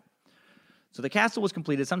castle. So the castle was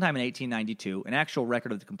completed sometime in 1892. An actual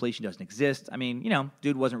record of the completion doesn't exist.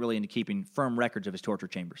 Dude wasn't really into keeping firm records of his torture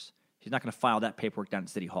chambers. He's not going to file that paperwork down at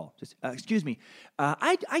City Hall. Just, excuse me,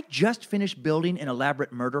 I just finished building an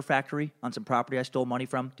elaborate murder factory on some property I stole money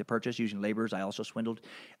from to purchase using laborers I also swindled.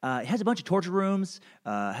 It has a bunch of torture rooms,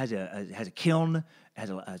 has a kiln, has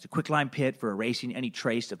a quicklime pit for erasing any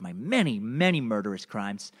trace of my many, many murderous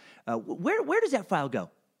crimes. Where does that file go?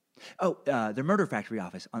 Oh, the murder factory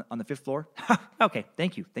office on the 5th floor. Okay,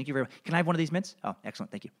 thank you very much. Can I have one of these mints? Oh,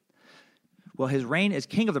 excellent, thank you. Well, his reign as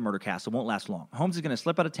king of the murder castle won't last long. Holmes is going to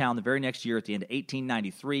slip out of town the very next year at the end of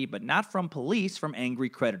 1893, but not from police, from angry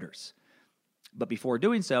creditors. But before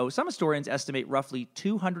doing so, some historians estimate roughly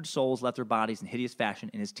 200 souls left their bodies in hideous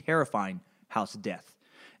fashion in his terrifying House of Death.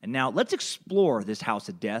 And now let's explore this House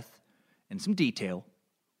of Death in some detail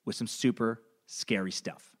with some super scary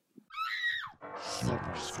stuff.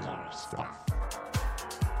 Super scary stuff.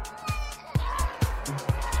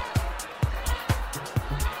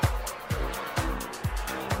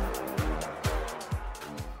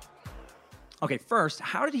 Okay, first,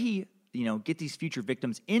 how did he get these future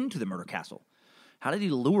victims into the murder castle? How did he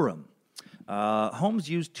lure them? Holmes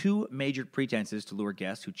used two major pretenses to lure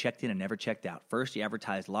guests who checked in and never checked out. First, he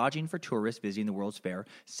advertised lodging for tourists visiting the World's Fair.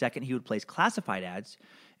 Second, he would place classified ads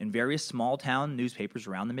in various small-town newspapers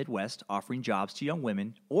around the Midwest, offering jobs to young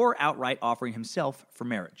women or outright offering himself for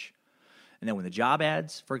marriage. And then when the job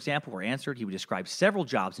ads, for example, were answered, he would describe several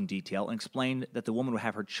jobs in detail and explain that the woman would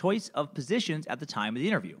have her choice of positions at the time of the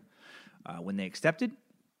interview. When they accepted,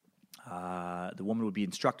 the woman would be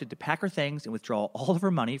instructed to pack her things and withdraw all of her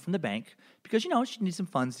money from the bank because, she needs some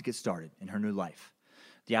funds to get started in her new life.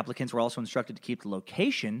 The applicants were also instructed to keep the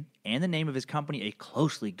location and the name of his company a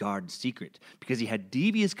closely guarded secret because he had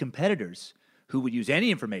devious competitors who would use any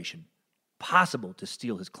information possible to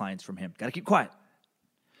steal his clients from him. Got to keep quiet.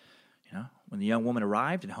 When the young woman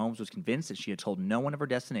arrived and Holmes was convinced that she had told no one of her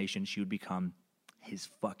destination, she would become his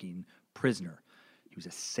fucking prisoner. He was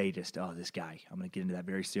a sadist. Oh, this guy. I'm going to get into that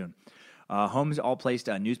very soon. Holmes all placed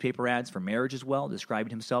newspaper ads for marriage as well, describing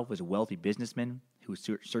himself as a wealthy businessman who was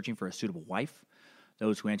searching for a suitable wife.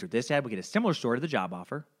 Those who answered this ad would get a similar story to the job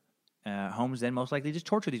offer. Holmes then most likely just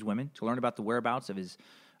tortured these women to learn about the whereabouts of his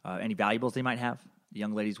any valuables they might have. The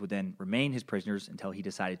young ladies would then remain his prisoners until he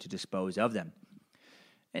decided to dispose of them.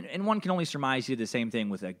 And one can only surmise he did the same thing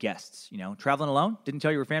with guests. Traveling alone? Didn't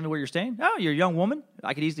tell your family where you're staying? Oh, you're a young woman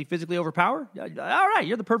I could easily physically overpower? All right,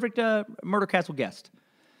 you're the perfect murder castle guest.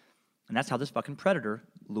 And that's how this fucking predator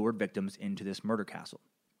lured victims into this murder castle.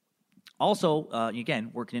 Also,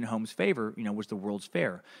 again, working in Holmes' favor, was the World's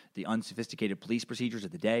Fair. The unsophisticated police procedures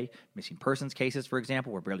of the day, missing persons cases, for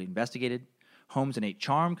example, were barely investigated. Holmes' innate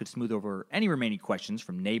charm could smooth over any remaining questions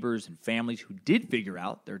from neighbors and families who did figure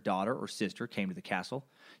out their daughter or sister came to the castle.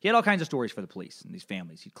 He had all kinds of stories for the police and these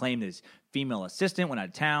families. He claimed his female assistant went out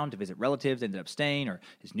of town to visit relatives, ended up staying, or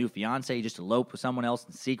his new fiancée just eloped with someone else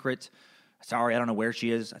in secret. Sorry, I don't know where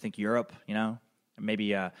she is. I think Europe, Maybe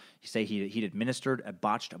you say he'd administered a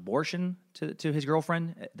botched abortion to his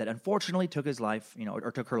girlfriend that unfortunately took his life,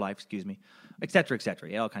 or took her life, et cetera, et cetera.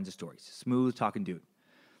 He had all kinds of stories. Smooth talking dude.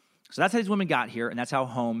 So that's how these women got here, and that's how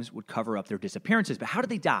Holmes would cover up their disappearances. But how did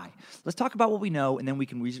they die? Let's talk about what we know, and then we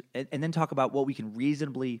can then talk about what we can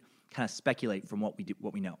reasonably kind of speculate from what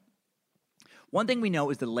we know. One thing we know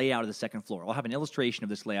is the layout of the second floor. I'll have an illustration of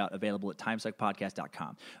this layout available at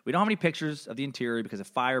timesuckpodcast.com. We don't have any pictures of the interior because a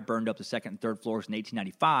fire burned up the second and third floors in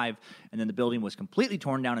 1895, and then the building was completely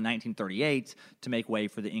torn down in 1938 to make way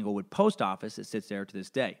for the Inglewood Post Office that sits there to this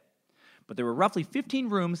day. But there were roughly 15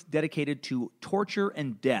 rooms dedicated to torture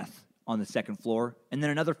and death on the second floor, and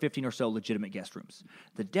then another 15 or so legitimate guest rooms.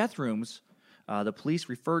 The death rooms, the police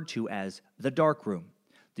referred to as the dark room,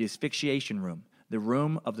 the asphyxiation room, the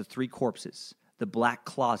room of the three corpses, the black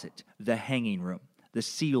closet, the hanging room, the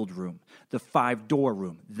sealed room, the 5-door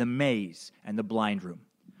room, the maze, and the blind room.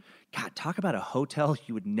 God, talk about a hotel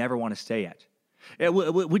you would never want to stay at.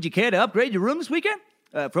 Would you care to upgrade your room this weekend?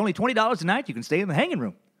 For only $20 a night, you can stay in the hanging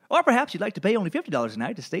room. Or perhaps you'd like to pay only $50 a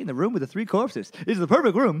night to stay in the room with the three corpses. It's the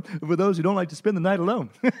perfect room for those who don't like to spend the night alone.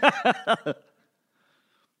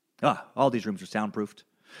 All these rooms are soundproofed.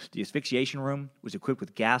 The asphyxiation room was equipped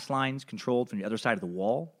with gas lines controlled from the other side of the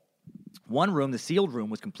wall. One room, the sealed room,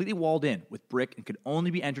 was completely walled in with brick and could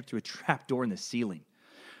only be entered through a trap door in the ceiling.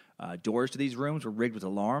 Doors to these rooms were rigged with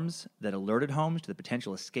alarms that alerted Holmes to the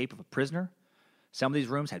potential escape of a prisoner. Some of these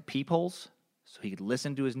rooms had peepholes, so he could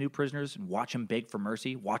listen to his new prisoners and watch them beg for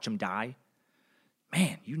mercy, watch them die.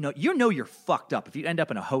 Man, you know you're fucked up if you end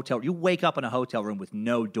up in a hotel. You wake up in a hotel room with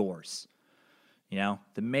no doors.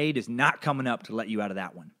 The maid is not coming up to let you out of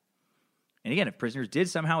that one. And again, if prisoners did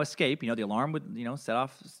somehow escape, the alarm would,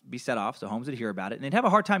 be set off, so Holmes would hear about it. And they'd have a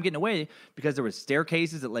hard time getting away because there was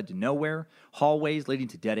staircases that led to nowhere, hallways leading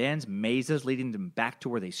to dead ends, mazes leading them back to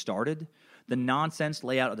where they started. The nonsense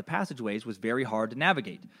layout of the passageways was very hard to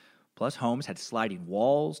navigate. Plus, Holmes had sliding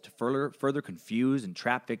walls to further confuse and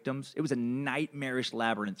trap victims. It was a nightmarish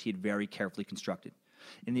labyrinth he had very carefully constructed.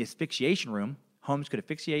 In the asphyxiation room, Holmes could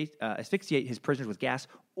asphyxiate his prisoners with gas,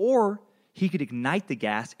 or he could ignite the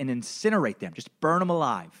gas and incinerate them, just burn them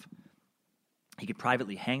alive. He could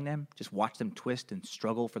privately hang them, just watch them twist and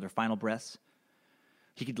struggle for their final breaths.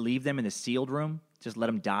 He could leave them in the sealed room, just let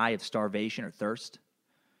them die of starvation or thirst.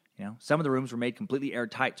 Some of the rooms were made completely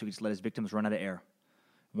airtight so he could just let his victims run out of air.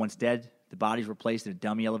 Once dead, the bodies were placed in a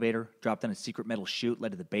dummy elevator, dropped down a secret metal chute,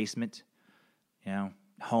 led to the basement.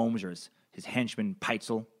 Holmes or his henchman,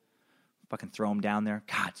 Peitzel, fucking throw him down there.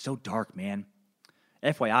 God, so dark, man.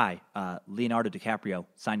 FYI, Leonardo DiCaprio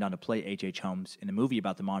signed on to play H.H. Holmes in a movie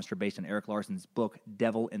about the monster based on Eric Larson's book,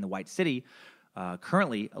 Devil in the White City,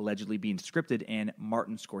 currently allegedly being scripted, and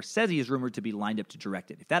Martin Scorsese is rumored to be lined up to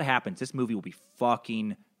direct it. If that happens, this movie will be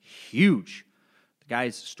fucking huge. The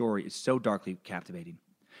guy's story is so darkly captivating.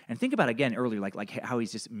 And think about, again, earlier, like how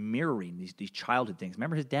he's just mirroring these childhood things.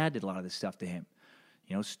 Remember, his dad did a lot of this stuff to him.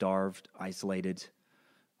 You know, starved, isolated.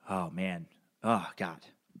 Oh, man. Oh, God.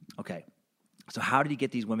 Okay. So how did he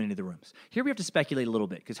get these women into the rooms? Here we have to speculate a little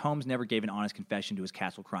bit, because Holmes never gave an honest confession to his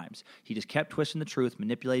castle crimes. He just kept twisting the truth,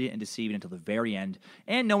 manipulating and deceiving until the very end,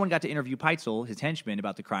 and no one got to interview Peitzel, his henchman,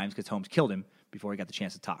 about the crimes, because Holmes killed him before he got the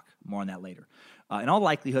chance to talk. More on that later. In all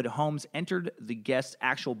likelihood, Holmes entered the guests'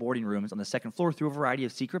 actual boarding rooms on the second floor through a variety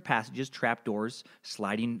of secret passages, trapdoors,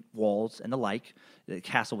 sliding walls, and the like. The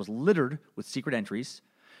castle was littered with secret entries,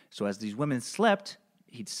 so as these women slept,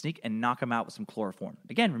 he'd sneak and knock them out with some chloroform.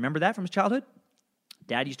 Again, remember that from his childhood?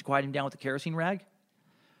 Dad used to quiet him down with a kerosene rag.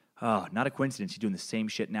 Oh, not a coincidence he's doing the same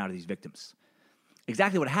shit now to these victims.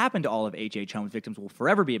 Exactly what happened to all of H.H. Holmes' victims will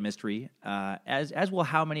forever be a mystery, as will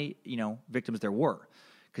how many, victims there were.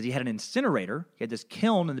 Because he had an incinerator. He had this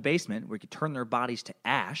kiln in the basement where he could turn their bodies to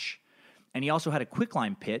ash. And he also had a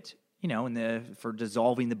quicklime pit, for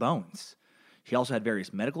dissolving the bones. He also had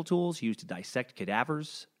various medical tools he used to dissect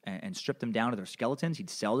cadavers and strip them down to their skeletons. He'd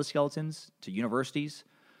sell the skeletons to universities,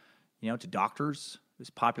 to doctors. It was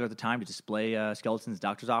popular at the time to display skeletons in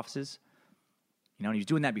doctors' offices. And he was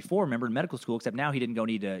doing that before, remember, in medical school, except now he didn't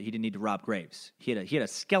need to rob graves. He had a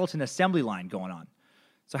skeleton assembly line going on.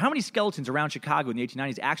 So how many skeletons around Chicago in the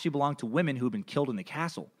 1890s actually belonged to women who had been killed in the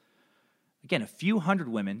castle? Again, a few hundred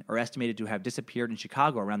women are estimated to have disappeared in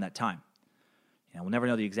Chicago around that time. We'll never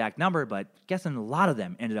know the exact number, but guessing a lot of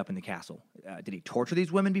them ended up in the castle. Did he torture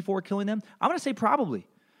these women before killing them? I'm going to say probably.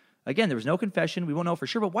 Again, there was no confession. We won't know for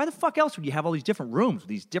sure, but why the fuck else would you have all these different rooms with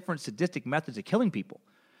these different sadistic methods of killing people?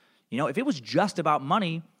 If it was just about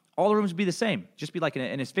money, all the rooms would be the same. Just be like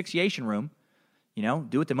an asphyxiation room.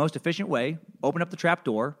 Do it the most efficient way. Open up the trap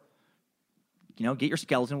door. Get your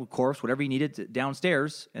skeleton with corpse, whatever you needed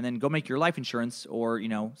downstairs, and then go make your life insurance or,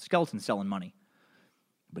 skeleton selling money.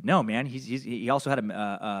 But no, man, he also had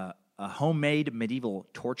a homemade medieval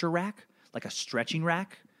torture rack, like a stretching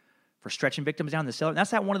rack for stretching victims down in the cellar. And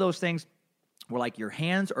that's not one of those things where like your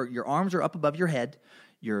hands or your arms are up above your head.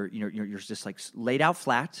 You're just like laid out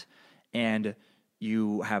flat, and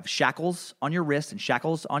you have shackles on your wrists and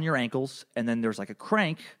shackles on your ankles, and then there's like a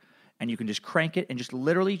crank, and you can just crank it and just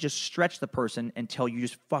literally just stretch the person until you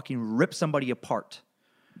just fucking rip somebody apart.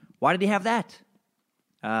 Why did he have that?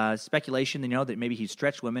 Speculation, that maybe he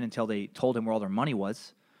stretched women until they told him where all their money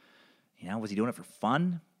was. Was he doing it for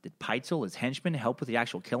fun? Did Peitzel, his henchman, help with the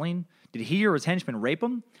actual killing? Did he or his henchman rape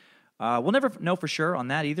him? We'll never know for sure on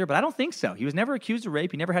that either, but I don't think so. He was never accused of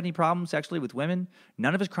rape. He never had any problems sexually with women.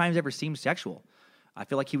 None of his crimes ever seemed sexual. I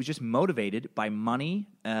feel like he was just motivated by money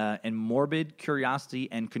and morbid curiosity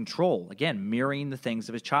and control. Again, mirroring the things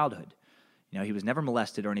of his childhood. He was never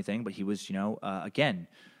molested or anything, but he was,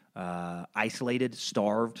 isolated,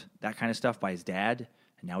 starved, that kind of stuff by his dad,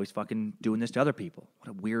 and now he's fucking doing this to other people. What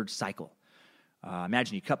a weird cycle.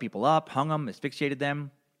 Imagine you cut people up, hung them, asphyxiated them.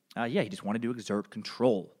 He just wanted to exert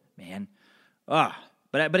control, man.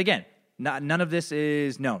 But again, none of this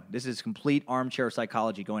is known. This is complete armchair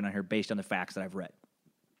psychology going on here based on the facts that I've read.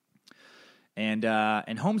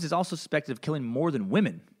 And Holmes is also suspected of killing more than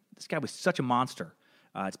women. This guy was such a monster.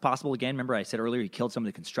 It's possible, again, remember I said earlier he killed some of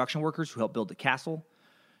the construction workers who helped build the castle,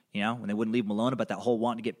 when they wouldn't leave him alone about that whole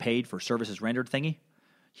wanting to get paid for services rendered thingy.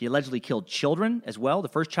 He allegedly killed children as well. The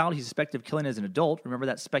first child he's suspected of killing as an adult, remember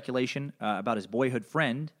that speculation about his boyhood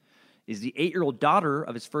friend, is the 8-year-old daughter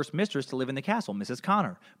of his first mistress to live in the castle, Mrs.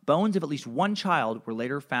 Connor. Bones of at least one child were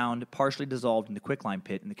later found partially dissolved in the quicklime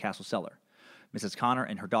pit in the castle cellar. Mrs. Connor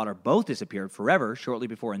and her daughter both disappeared forever shortly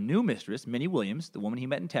before a new mistress, Minnie Williams, the woman he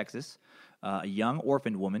met in Texas, a young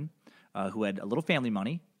orphaned woman who had a little family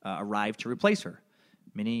money, arrived to replace her.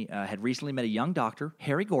 Minnie had recently met a young doctor,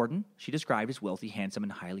 Harry Gordon. She described as wealthy, handsome,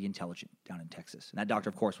 and highly intelligent down in Texas. And that doctor,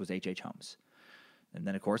 of course, was H.H. Holmes. And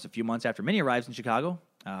then, of course, a few months after Minnie arrives in Chicago,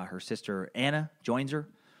 her sister Anna joins her,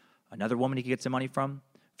 another woman he could get some money from.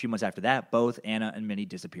 A few months after that, both Anna and Minnie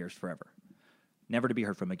disappears forever. Never to be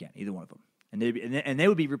heard from again, either one of them. And they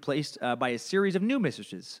would be replaced by a series of new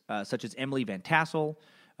mistresses, such as Emily Van Tassel,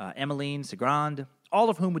 Emmeline Segrand, all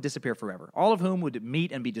of whom would disappear forever, all of whom would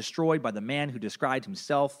meet and be destroyed by the man who described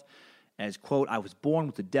himself as, quote, "I was born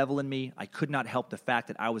with the devil in me. I could not help the fact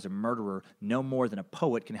that I was a murderer no more than a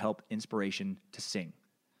poet can help inspiration to sing."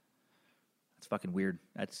 That's fucking weird.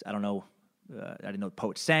 I don't know. I didn't know the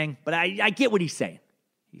poet sang, but I get what he's saying.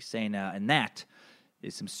 He's saying, and that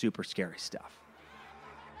is some super scary stuff.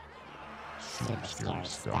 Super scary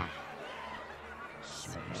stuff.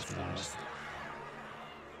 Super scary stuff.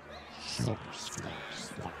 Super scary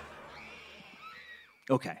stuff.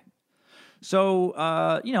 Okay. So,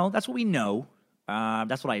 that's what we know.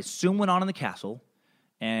 That's what I assume went on in the castle.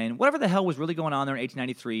 And whatever the hell was really going on there in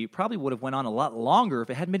 1893 probably would have went on a lot longer if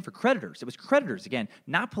it hadn't been for creditors. It was creditors, again,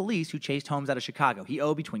 not police, who chased Holmes out of Chicago. He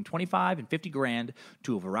owed between $25 and $50,000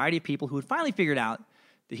 to a variety of people who had finally figured out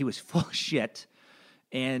that he was full of shit.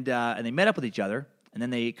 And they met up with each other, and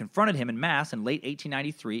then they confronted him en masse in late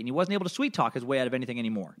 1893, and he wasn't able to sweet-talk his way out of anything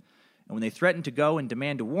anymore. And when they threatened to go and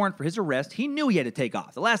demand a warrant for his arrest, he knew he had to take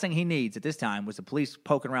off. The last thing he needs at this time was the police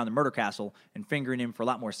poking around the murder castle and fingering him for a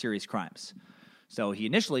lot more serious crimes. So he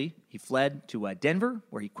fled to Denver,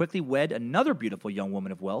 where he quickly wed another beautiful young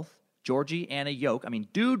woman of wealth, Georgie Anna Yoke. I mean,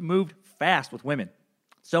 dude moved fast with women.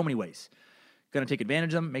 So many ways. Going to take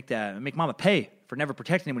advantage of them, make mama pay for never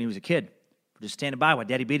protecting him when he was a kid, for just standing by while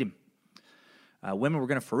daddy beat him. Women were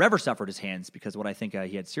going to forever suffer at his hands because of what I think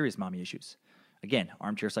he had serious mommy issues. Again,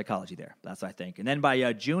 armchair psychology there. That's what I think. And then by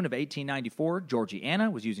June of 1894, Georgie Anna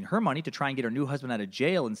was using her money to try and get her new husband out of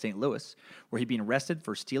jail in St. Louis, where he'd been arrested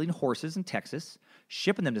for stealing horses in Texas,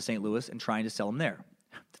 shipping them to St. Louis, and trying to sell them there.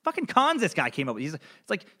 The fucking cons this guy came up with. It's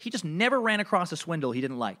like he just never ran across a swindle he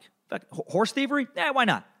didn't like. Horse thievery? Why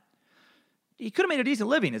not? He could have made a decent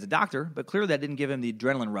living as a doctor, but clearly that didn't give him the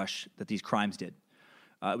adrenaline rush that these crimes did.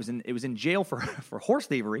 It was in jail for horse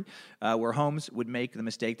thievery, where Holmes would make the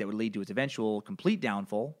mistake that would lead to its eventual complete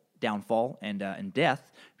downfall and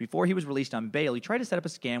death. Before he was released on bail, he tried to set up a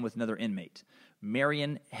scam with another inmate,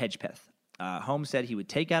 Marion Hedgepeth. Holmes said he would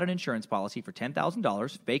take out an insurance policy for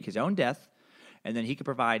 $10,000, fake his own death, and then he could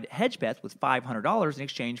provide Hedgepeth with $500 in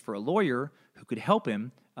exchange for a lawyer who could help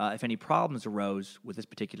him if any problems arose with this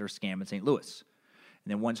particular scam in St. Louis. And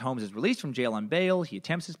then once Holmes is released from jail on bail, he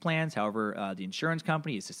attempts his plans. However, the insurance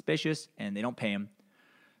company is suspicious, and they don't pay him.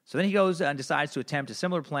 So then he goes and decides to attempt a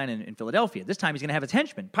similar plan in Philadelphia. This time he's going to have his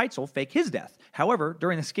henchman, Peitzel, fake his death. However,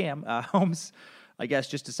 during the scam, Holmes, I guess,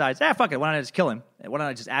 just decides, fuck it, why don't I just kill him? Why don't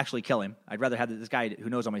I just actually kill him? I'd rather have this guy who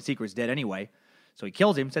knows all my secrets dead anyway. So he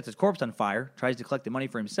kills him, sets his corpse on fire, tries to collect the money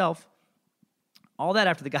for himself. All that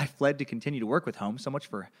after the guy fled to continue to work with Holmes. So much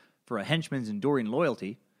for a henchman's enduring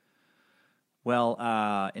loyalty. Well,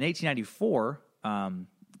 in 1894,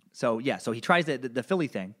 so he tries the Philly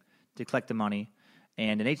thing to collect the money.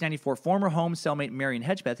 And in 1894, former Holmes cellmate Marion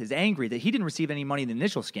Hedgepeth is angry that he didn't receive any money in the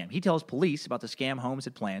initial scam. He tells police about the scam Holmes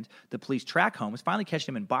had planned. The police track Holmes, finally catch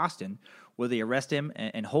him in Boston, where they arrest him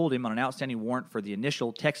and hold him on an outstanding warrant for the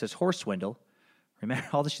initial Texas horse swindle. Remember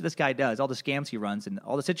all the shit this guy does, all the scams he runs, and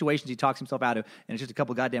all the situations he talks himself out of, and it's just a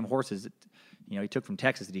couple goddamn horses that he took from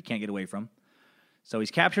Texas that he can't get away from. So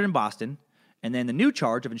he's captured in Boston. And then the new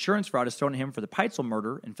charge of insurance fraud is thrown at him for the Peitzel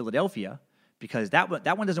murder in Philadelphia, because that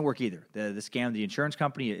one doesn't work either. The scam, the insurance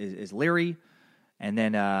company is leery, and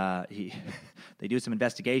then they do some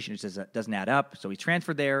investigation. It just doesn't add up, so he's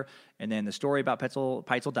transferred there. And then the story about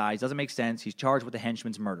Peitzel dies doesn't make sense. He's charged with the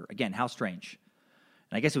henchman's murder. Again, how strange.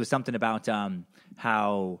 And I guess it was something about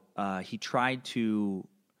how he tried to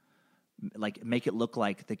make it look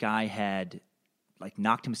like the guy had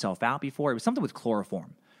knocked himself out before. It was something with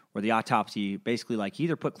chloroform, where the autopsy basically he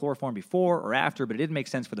either put chloroform before or after, but it didn't make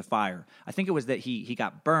sense for the fire. I think it was that he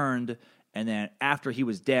got burned, and then after he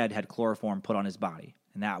was dead, had chloroform put on his body.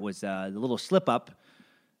 And that was the little slip-up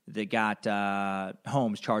that got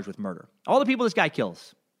Holmes charged with murder. All the people this guy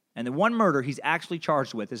kills. And the one murder he's actually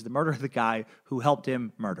charged with is the murder of the guy who helped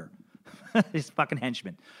him murder. His fucking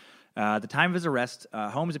henchman. At the time of his arrest,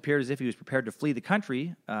 Holmes appeared as if he was prepared to flee the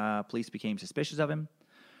country. Police became suspicious of him.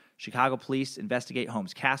 Chicago police investigate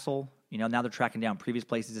Holmes' castle. Now they're tracking down previous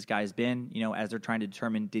places this guy has been, as they're trying to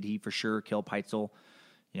determine, did he for sure kill Peitzel?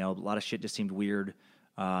 A lot of shit just seemed weird.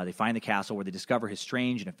 They find the castle, where they discover his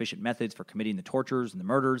strange and efficient methods for committing the tortures and the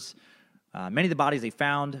murders. Many of the bodies they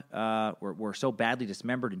found were so badly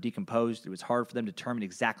dismembered and decomposed, it was hard for them to determine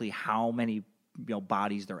exactly how many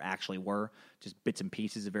bodies there actually were, just bits and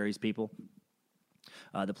pieces of various people.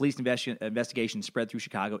 The police investigation spread through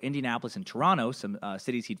Chicago, Indianapolis, and Toronto, some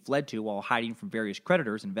cities he'd fled to while hiding from various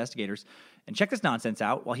creditors and investigators. And check this nonsense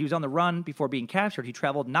out. While he was on the run before being captured, he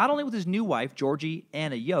traveled not only with his new wife, Georgie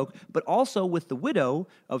Anna Yoke, but also with the widow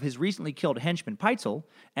of his recently killed henchman, Peitzel,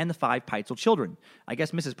 and the 5 Peitzel children. I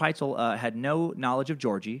guess Mrs. Peitzel had no knowledge of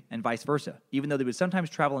Georgie, and vice versa, even though they would sometimes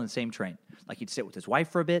travel in the same train. He'd sit with his wife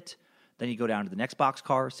for a bit, then he'd go down to the next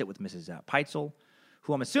boxcar, sit with Mrs. Peitzel,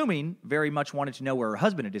 who I'm assuming very much wanted to know where her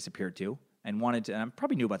husband had disappeared to, and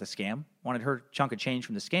probably knew about the scam, wanted her chunk of change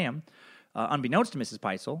from the scam. Unbeknownst to Mrs.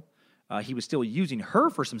 Peitzel, he was still using her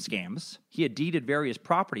for some scams. He had deeded various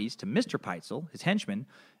properties to Mr. Peitzel, his henchman,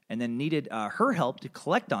 and then needed her help to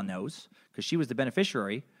collect on those, because she was the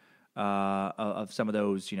beneficiary. of some of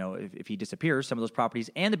those, if he disappears, some of those properties,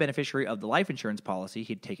 and the beneficiary of the life insurance policy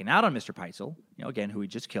he'd taken out on Mr. Peitzel, again, who he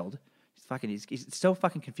just killed. He's so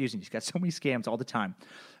fucking confusing. He's got so many scams all the time.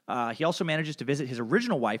 He also manages to visit his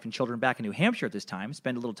original wife and children back in New Hampshire at this time,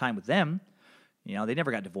 spend a little time with them. They never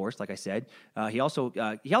got divorced, like I said. He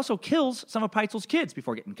also kills some of Peitzel's kids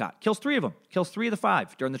before getting caught. Kills 3 of them. Kills 3 of the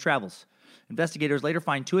 5 during the travels. Investigators later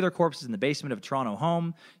find 2 of their corpses in the basement of a Toronto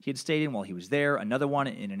home he had stayed in while he was there. Another one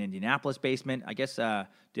in an Indianapolis basement. I guess the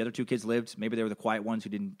other 2 kids lived. Maybe they were the quiet ones who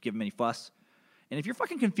didn't give him any fuss. And if you're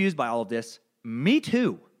fucking confused by all of this, me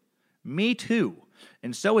too. Me too.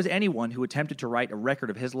 And so is anyone who attempted to write a record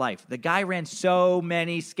of his life. The guy ran so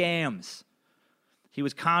many scams. He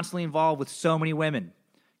was constantly involved with so many women,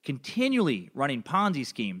 continually running Ponzi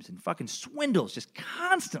schemes and fucking swindles, just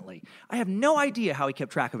constantly. I have no idea how he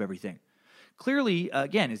kept track of everything. Clearly,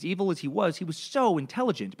 again, as evil as he was so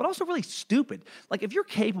intelligent, but also really stupid. Like, if you're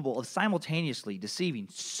capable of simultaneously deceiving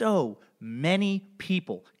so many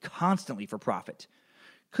people constantly for profit,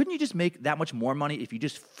 couldn't you just make that much more money if you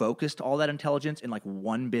just focused all that intelligence in like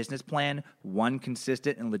one business plan, one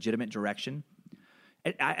consistent and legitimate direction?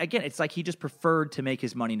 Again, it's like he just preferred to make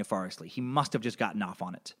his money nefariously. He must have just gotten off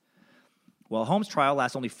on it. Well, Holmes' trial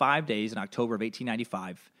lasts only 5 days in October of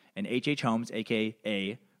 1895, and H.H. Holmes,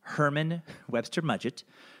 a.k.a. Herman Webster Mudgett,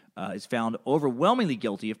 is found overwhelmingly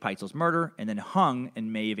guilty of Peitzel's murder and then hung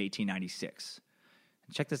in May of 1896.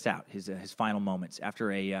 And check this out, his final moments.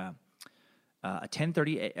 After a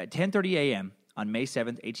 10:30 a.m. on May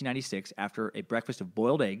 7th, 1896, after a breakfast of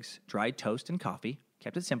boiled eggs, dried toast, and coffee,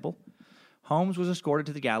 kept it simple, Holmes was escorted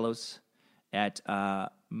to the gallows at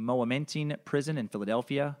Moyamenting Prison in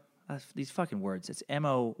Philadelphia. These fucking words. It's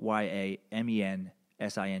Moyamensing.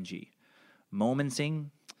 Moyamenting.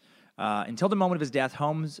 Until the moment of his death,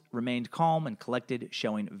 Holmes remained calm and collected,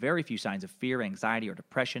 showing very few signs of fear, anxiety, or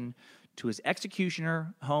depression. To his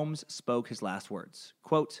executioner, Holmes spoke his last words.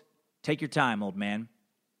 Quote, "Take your time, old man."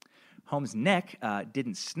 Holmes' neck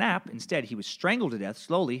didn't snap. Instead, he was strangled to death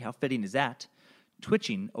slowly. How fitting is that?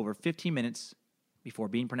 Twitching over 15 minutes before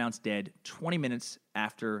being pronounced dead 20 minutes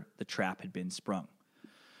after the trap had been sprung.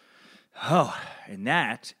 Oh, and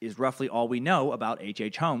that is roughly all we know about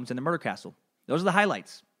H.H. Holmes and the murder castle. Those are the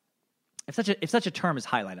highlights. If such a term as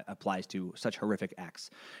highlight applies to such horrific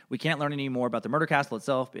acts. We can't learn any more about the murder castle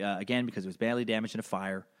itself, again, because it was badly damaged in a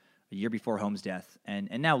fire a year before Holmes' death, and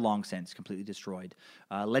now long since completely destroyed.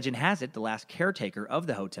 Legend has it the last caretaker of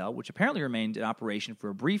the hotel, which apparently remained in operation for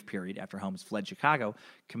a brief period after Holmes fled Chicago,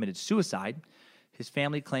 committed suicide, his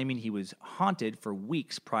family claiming he was haunted for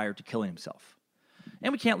weeks prior to killing himself.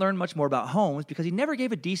 And we can't learn much more about Holmes because he never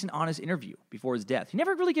gave a decent, honest interview before his death. He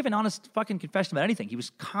never really gave an honest fucking confession about anything. He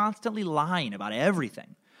was constantly lying about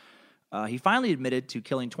everything. He finally admitted to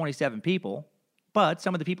killing 27 people, but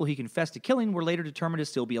some of the people he confessed to killing were later determined to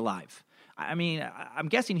still be alive. I mean, I'm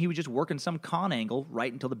guessing he was just working some con angle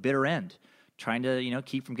right until the bitter end, trying to,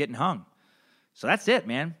 keep from getting hung. So that's it,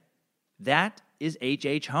 man. That is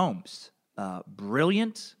H.H. Holmes.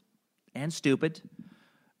 Brilliant and stupid,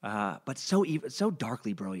 but so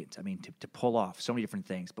darkly brilliant. I mean, to pull off so many different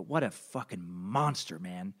things. But what a fucking monster,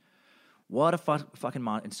 man. What a fucking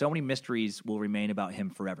monster. And so many mysteries will remain about him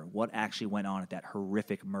forever. What actually went on at that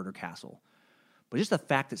horrific murder castle. But just the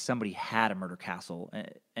fact that somebody had a murder castle,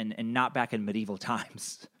 and not back in medieval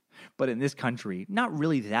times, but in this country, not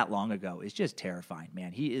really that long ago, is just terrifying,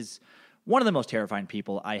 man. He is one of the most terrifying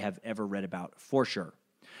people I have ever read about, for sure.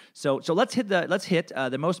 So let's hit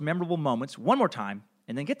the most memorable moments one more time,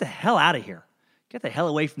 and then get the hell out of here. Get the hell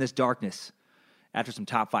away from this darkness after some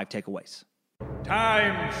top 5 takeaways.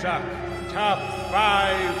 Time Suck Top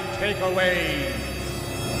 5 Takeaways.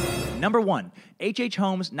 Number 1, H.H.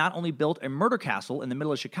 Holmes not only built a murder castle in the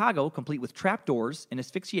middle of Chicago, complete with trapdoors, an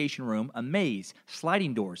asphyxiation room, a maze,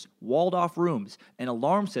 sliding doors, walled-off rooms, an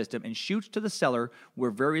alarm system, and chutes to the cellar where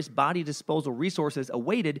various body disposal resources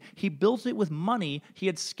awaited. He built it with money he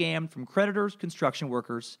had scammed from creditors, construction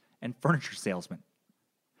workers, and furniture salesmen.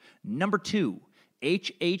 Number 2,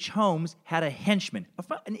 H.H. Holmes had a henchman,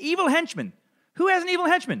 an evil henchman. Who has an evil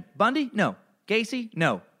henchman? Bundy? No. Gacy?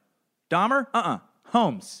 No. Dahmer?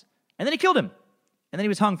 Holmes. And then he killed him. And then he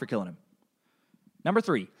was hung for killing him. Number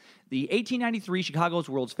 3, the 1893 Chicago's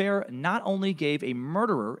World's Fair not only gave a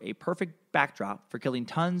murderer a perfect backdrop for killing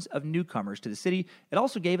tons of newcomers to the city, it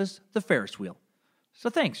also gave us the Ferris wheel. So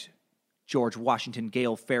thanks, George Washington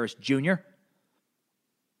Gale Ferris Jr.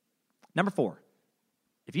 Number 4,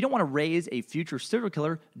 if you don't want to raise a future serial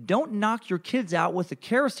killer, don't knock your kids out with a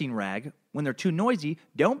kerosene rag when they're too noisy,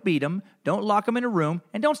 don't beat them, don't lock them in a room,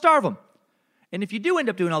 and don't starve them. And if you do end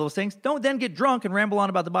up doing all those things, don't then get drunk and ramble on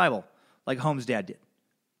about the Bible like Holmes' dad did.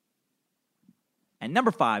 And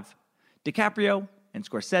number 5, DiCaprio and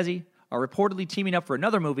Scorsese are reportedly teaming up for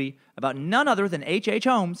another movie about none other than H.H.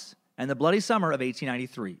 Holmes and the Bloody Summer of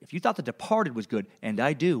 1893. If you thought The Departed was good, and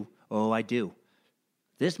I do, I do,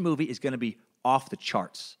 this movie is going to be off the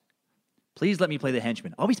charts. Please let me play the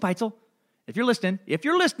henchman. I'll be Spitzel. If you're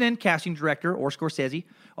listening, casting director or Scorsese,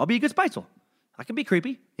 I'll be a good Spitzel. I can be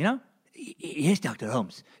creepy, you know? Yes, Dr.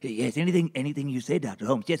 Holmes. Yes, anything you say, Dr.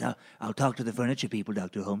 Holmes. Yes, I'll talk to the furniture people,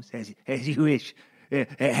 Dr. Holmes, as you wish.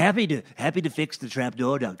 Happy to fix the trap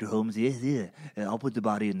door, Dr. Holmes. Yes. I'll put the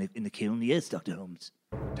body in the kiln. Yes, Dr. Holmes.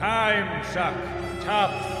 Time Suck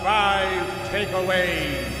Top 5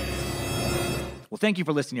 Takeaways. Well, thank you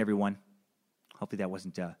for listening, everyone. Hopefully that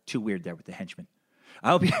wasn't too weird there with the henchman. I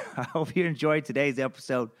hope you enjoyed today's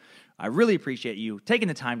episode. I really appreciate you taking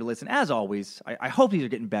the time to listen. As always, I hope these are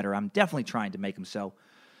getting better. I'm definitely trying to make them so.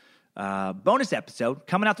 Bonus episode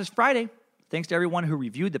coming out this Friday. Thanks to everyone who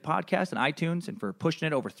reviewed the podcast on iTunes and for pushing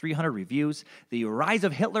it over 300 reviews. The Rise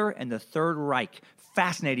of Hitler and the Third Reich.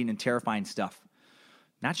 Fascinating and terrifying stuff.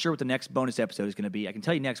 Not sure what the next bonus episode is going to be. I can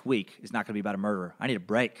tell you next week is not going to be about a murderer. I need a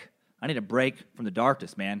break. I need a break from the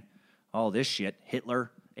darkness, man. All this shit.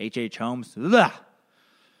 Hitler, H.H. Holmes. Ugh.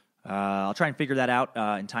 I'll try and figure that out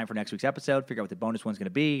in time for next week's episode, figure out what the bonus one's going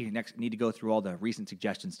to be. Next, need to go through all the recent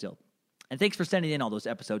suggestions still. And thanks for sending in all those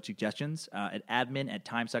episode suggestions at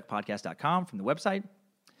admin@timesuckpodcast.com from the website.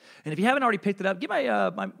 And if you haven't already picked it up, give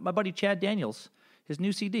my buddy Chad Daniels his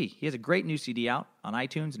new CD. He has a great new CD out on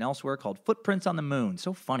iTunes and elsewhere called Footprints on the Moon.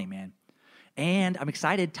 So funny, man. And I'm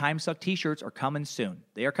excited. Time Suck t-shirts are coming soon.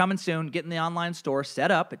 They are coming soon. Get in the online store,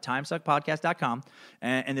 set up at timesuckpodcast.com,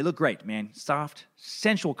 and they look great, man. Soft,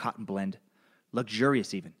 sensual cotton blend,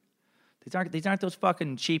 luxurious even. These aren't those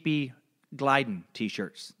fucking cheapy Glidden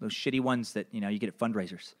t-shirts, those shitty ones that you get at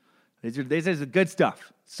fundraisers. These are the good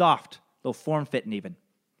stuff. Soft, a little form-fitting even.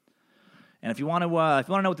 And if you want to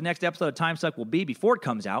know what the next episode of Time Suck will be before it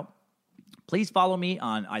comes out, please follow me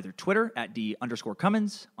on either Twitter at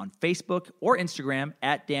 @D_Cummins, on Facebook or Instagram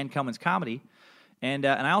at Dan Cummins Comedy. And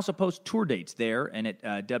I also post tour dates there and at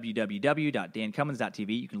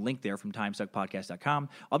www.dancummins.tv. You can link there from timesuckpodcast.com.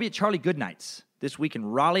 I'll be at Charlie Goodnight's this week in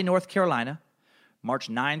Raleigh, North Carolina, March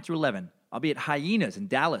 9 through 11. I'll be at Hyenas in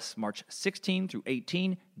Dallas, March 16 through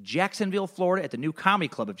 18. Jacksonville, Florida, at the New Comedy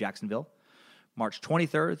Club of Jacksonville, March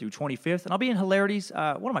 23rd through 25th. And I'll be in Hilarities,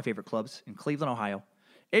 one of my favorite clubs, in Cleveland, Ohio,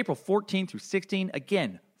 April 14 through 16.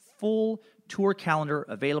 Again, full tour calendar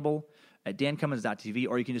available at dancummins.tv,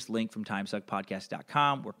 or you can just link from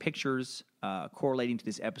timesuckpodcast.com, where pictures correlating to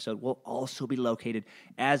this episode will also be located,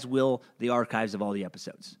 as will the archives of all the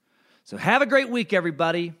episodes. So have a great week,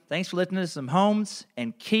 everybody. Thanks for listening to some Holmes,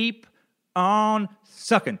 and keep on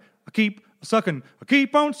sucking. I keep sucking. I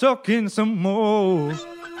keep on sucking some more.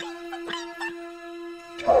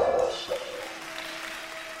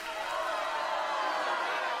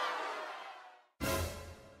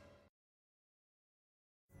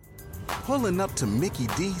 Pulling up to Mickey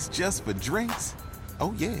D's just for drinks?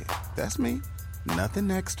 Oh yeah, that's me. Nothing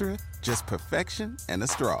extra, just perfection and a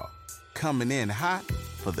straw. Coming in hot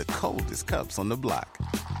for the coldest cups on the block.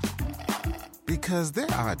 Because there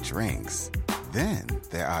are drinks. Then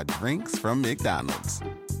there are drinks from McDonald's.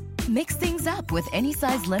 Mix things up with any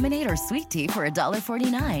size lemonade or sweet tea for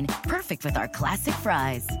 $1.49. Perfect with our classic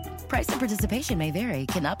fries. Price and participation may vary.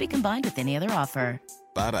 Cannot be combined with any other offer.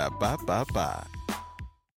 Ba-da-ba-ba-ba.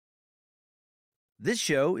 This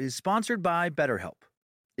show is sponsored by BetterHelp.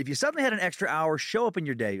 If you suddenly had an extra hour show up in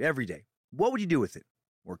your day every day, what would you do with it?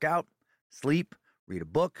 Work out, sleep, read a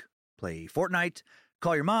book, play Fortnite,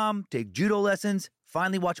 call your mom, take judo lessons,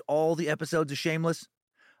 finally watch all the episodes of Shameless?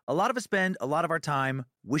 A lot of us spend a lot of our time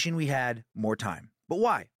wishing we had more time. But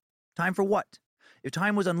why? Time for what? If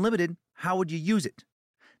time was unlimited, how would you use it?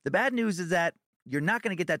 The bad news is that you're not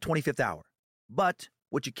going to get that 25th hour. But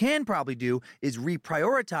what you can probably do is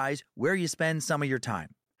reprioritize where you spend some of your time.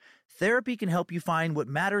 Therapy can help you find what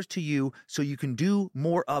matters to you so you can do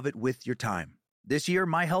more of it with your time. This year,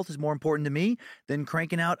 my health is more important to me than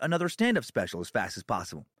cranking out another stand-up special as fast as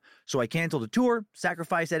possible. So I canceled a tour,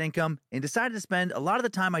 sacrificed that income, and decided to spend a lot of the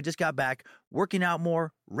time I just got back working out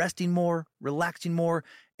more, resting more, relaxing more,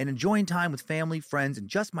 and enjoying time with family, friends, and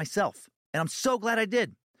just myself. And I'm so glad I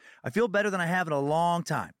did. I feel better than I have in a long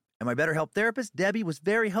time. And my BetterHelp therapist, Debbie, was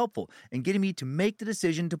very helpful in getting me to make the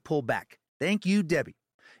decision to pull back. Thank you, Debbie.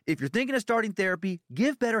 If you're thinking of starting therapy,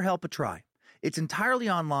 give BetterHelp a try. It's entirely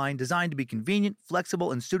online, designed to be convenient,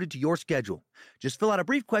 flexible, and suited to your schedule. Just fill out a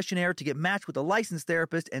brief questionnaire to get matched with a licensed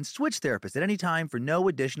therapist and switch therapists at any time for no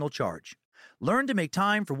additional charge. Learn to make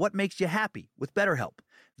time for what makes you happy with BetterHelp.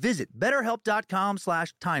 Visit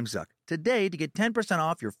BetterHelp.com/timesuck today to get 10%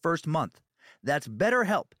 off your first month. That's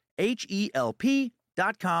BetterHelp,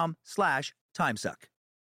 HELP.com/timesuck.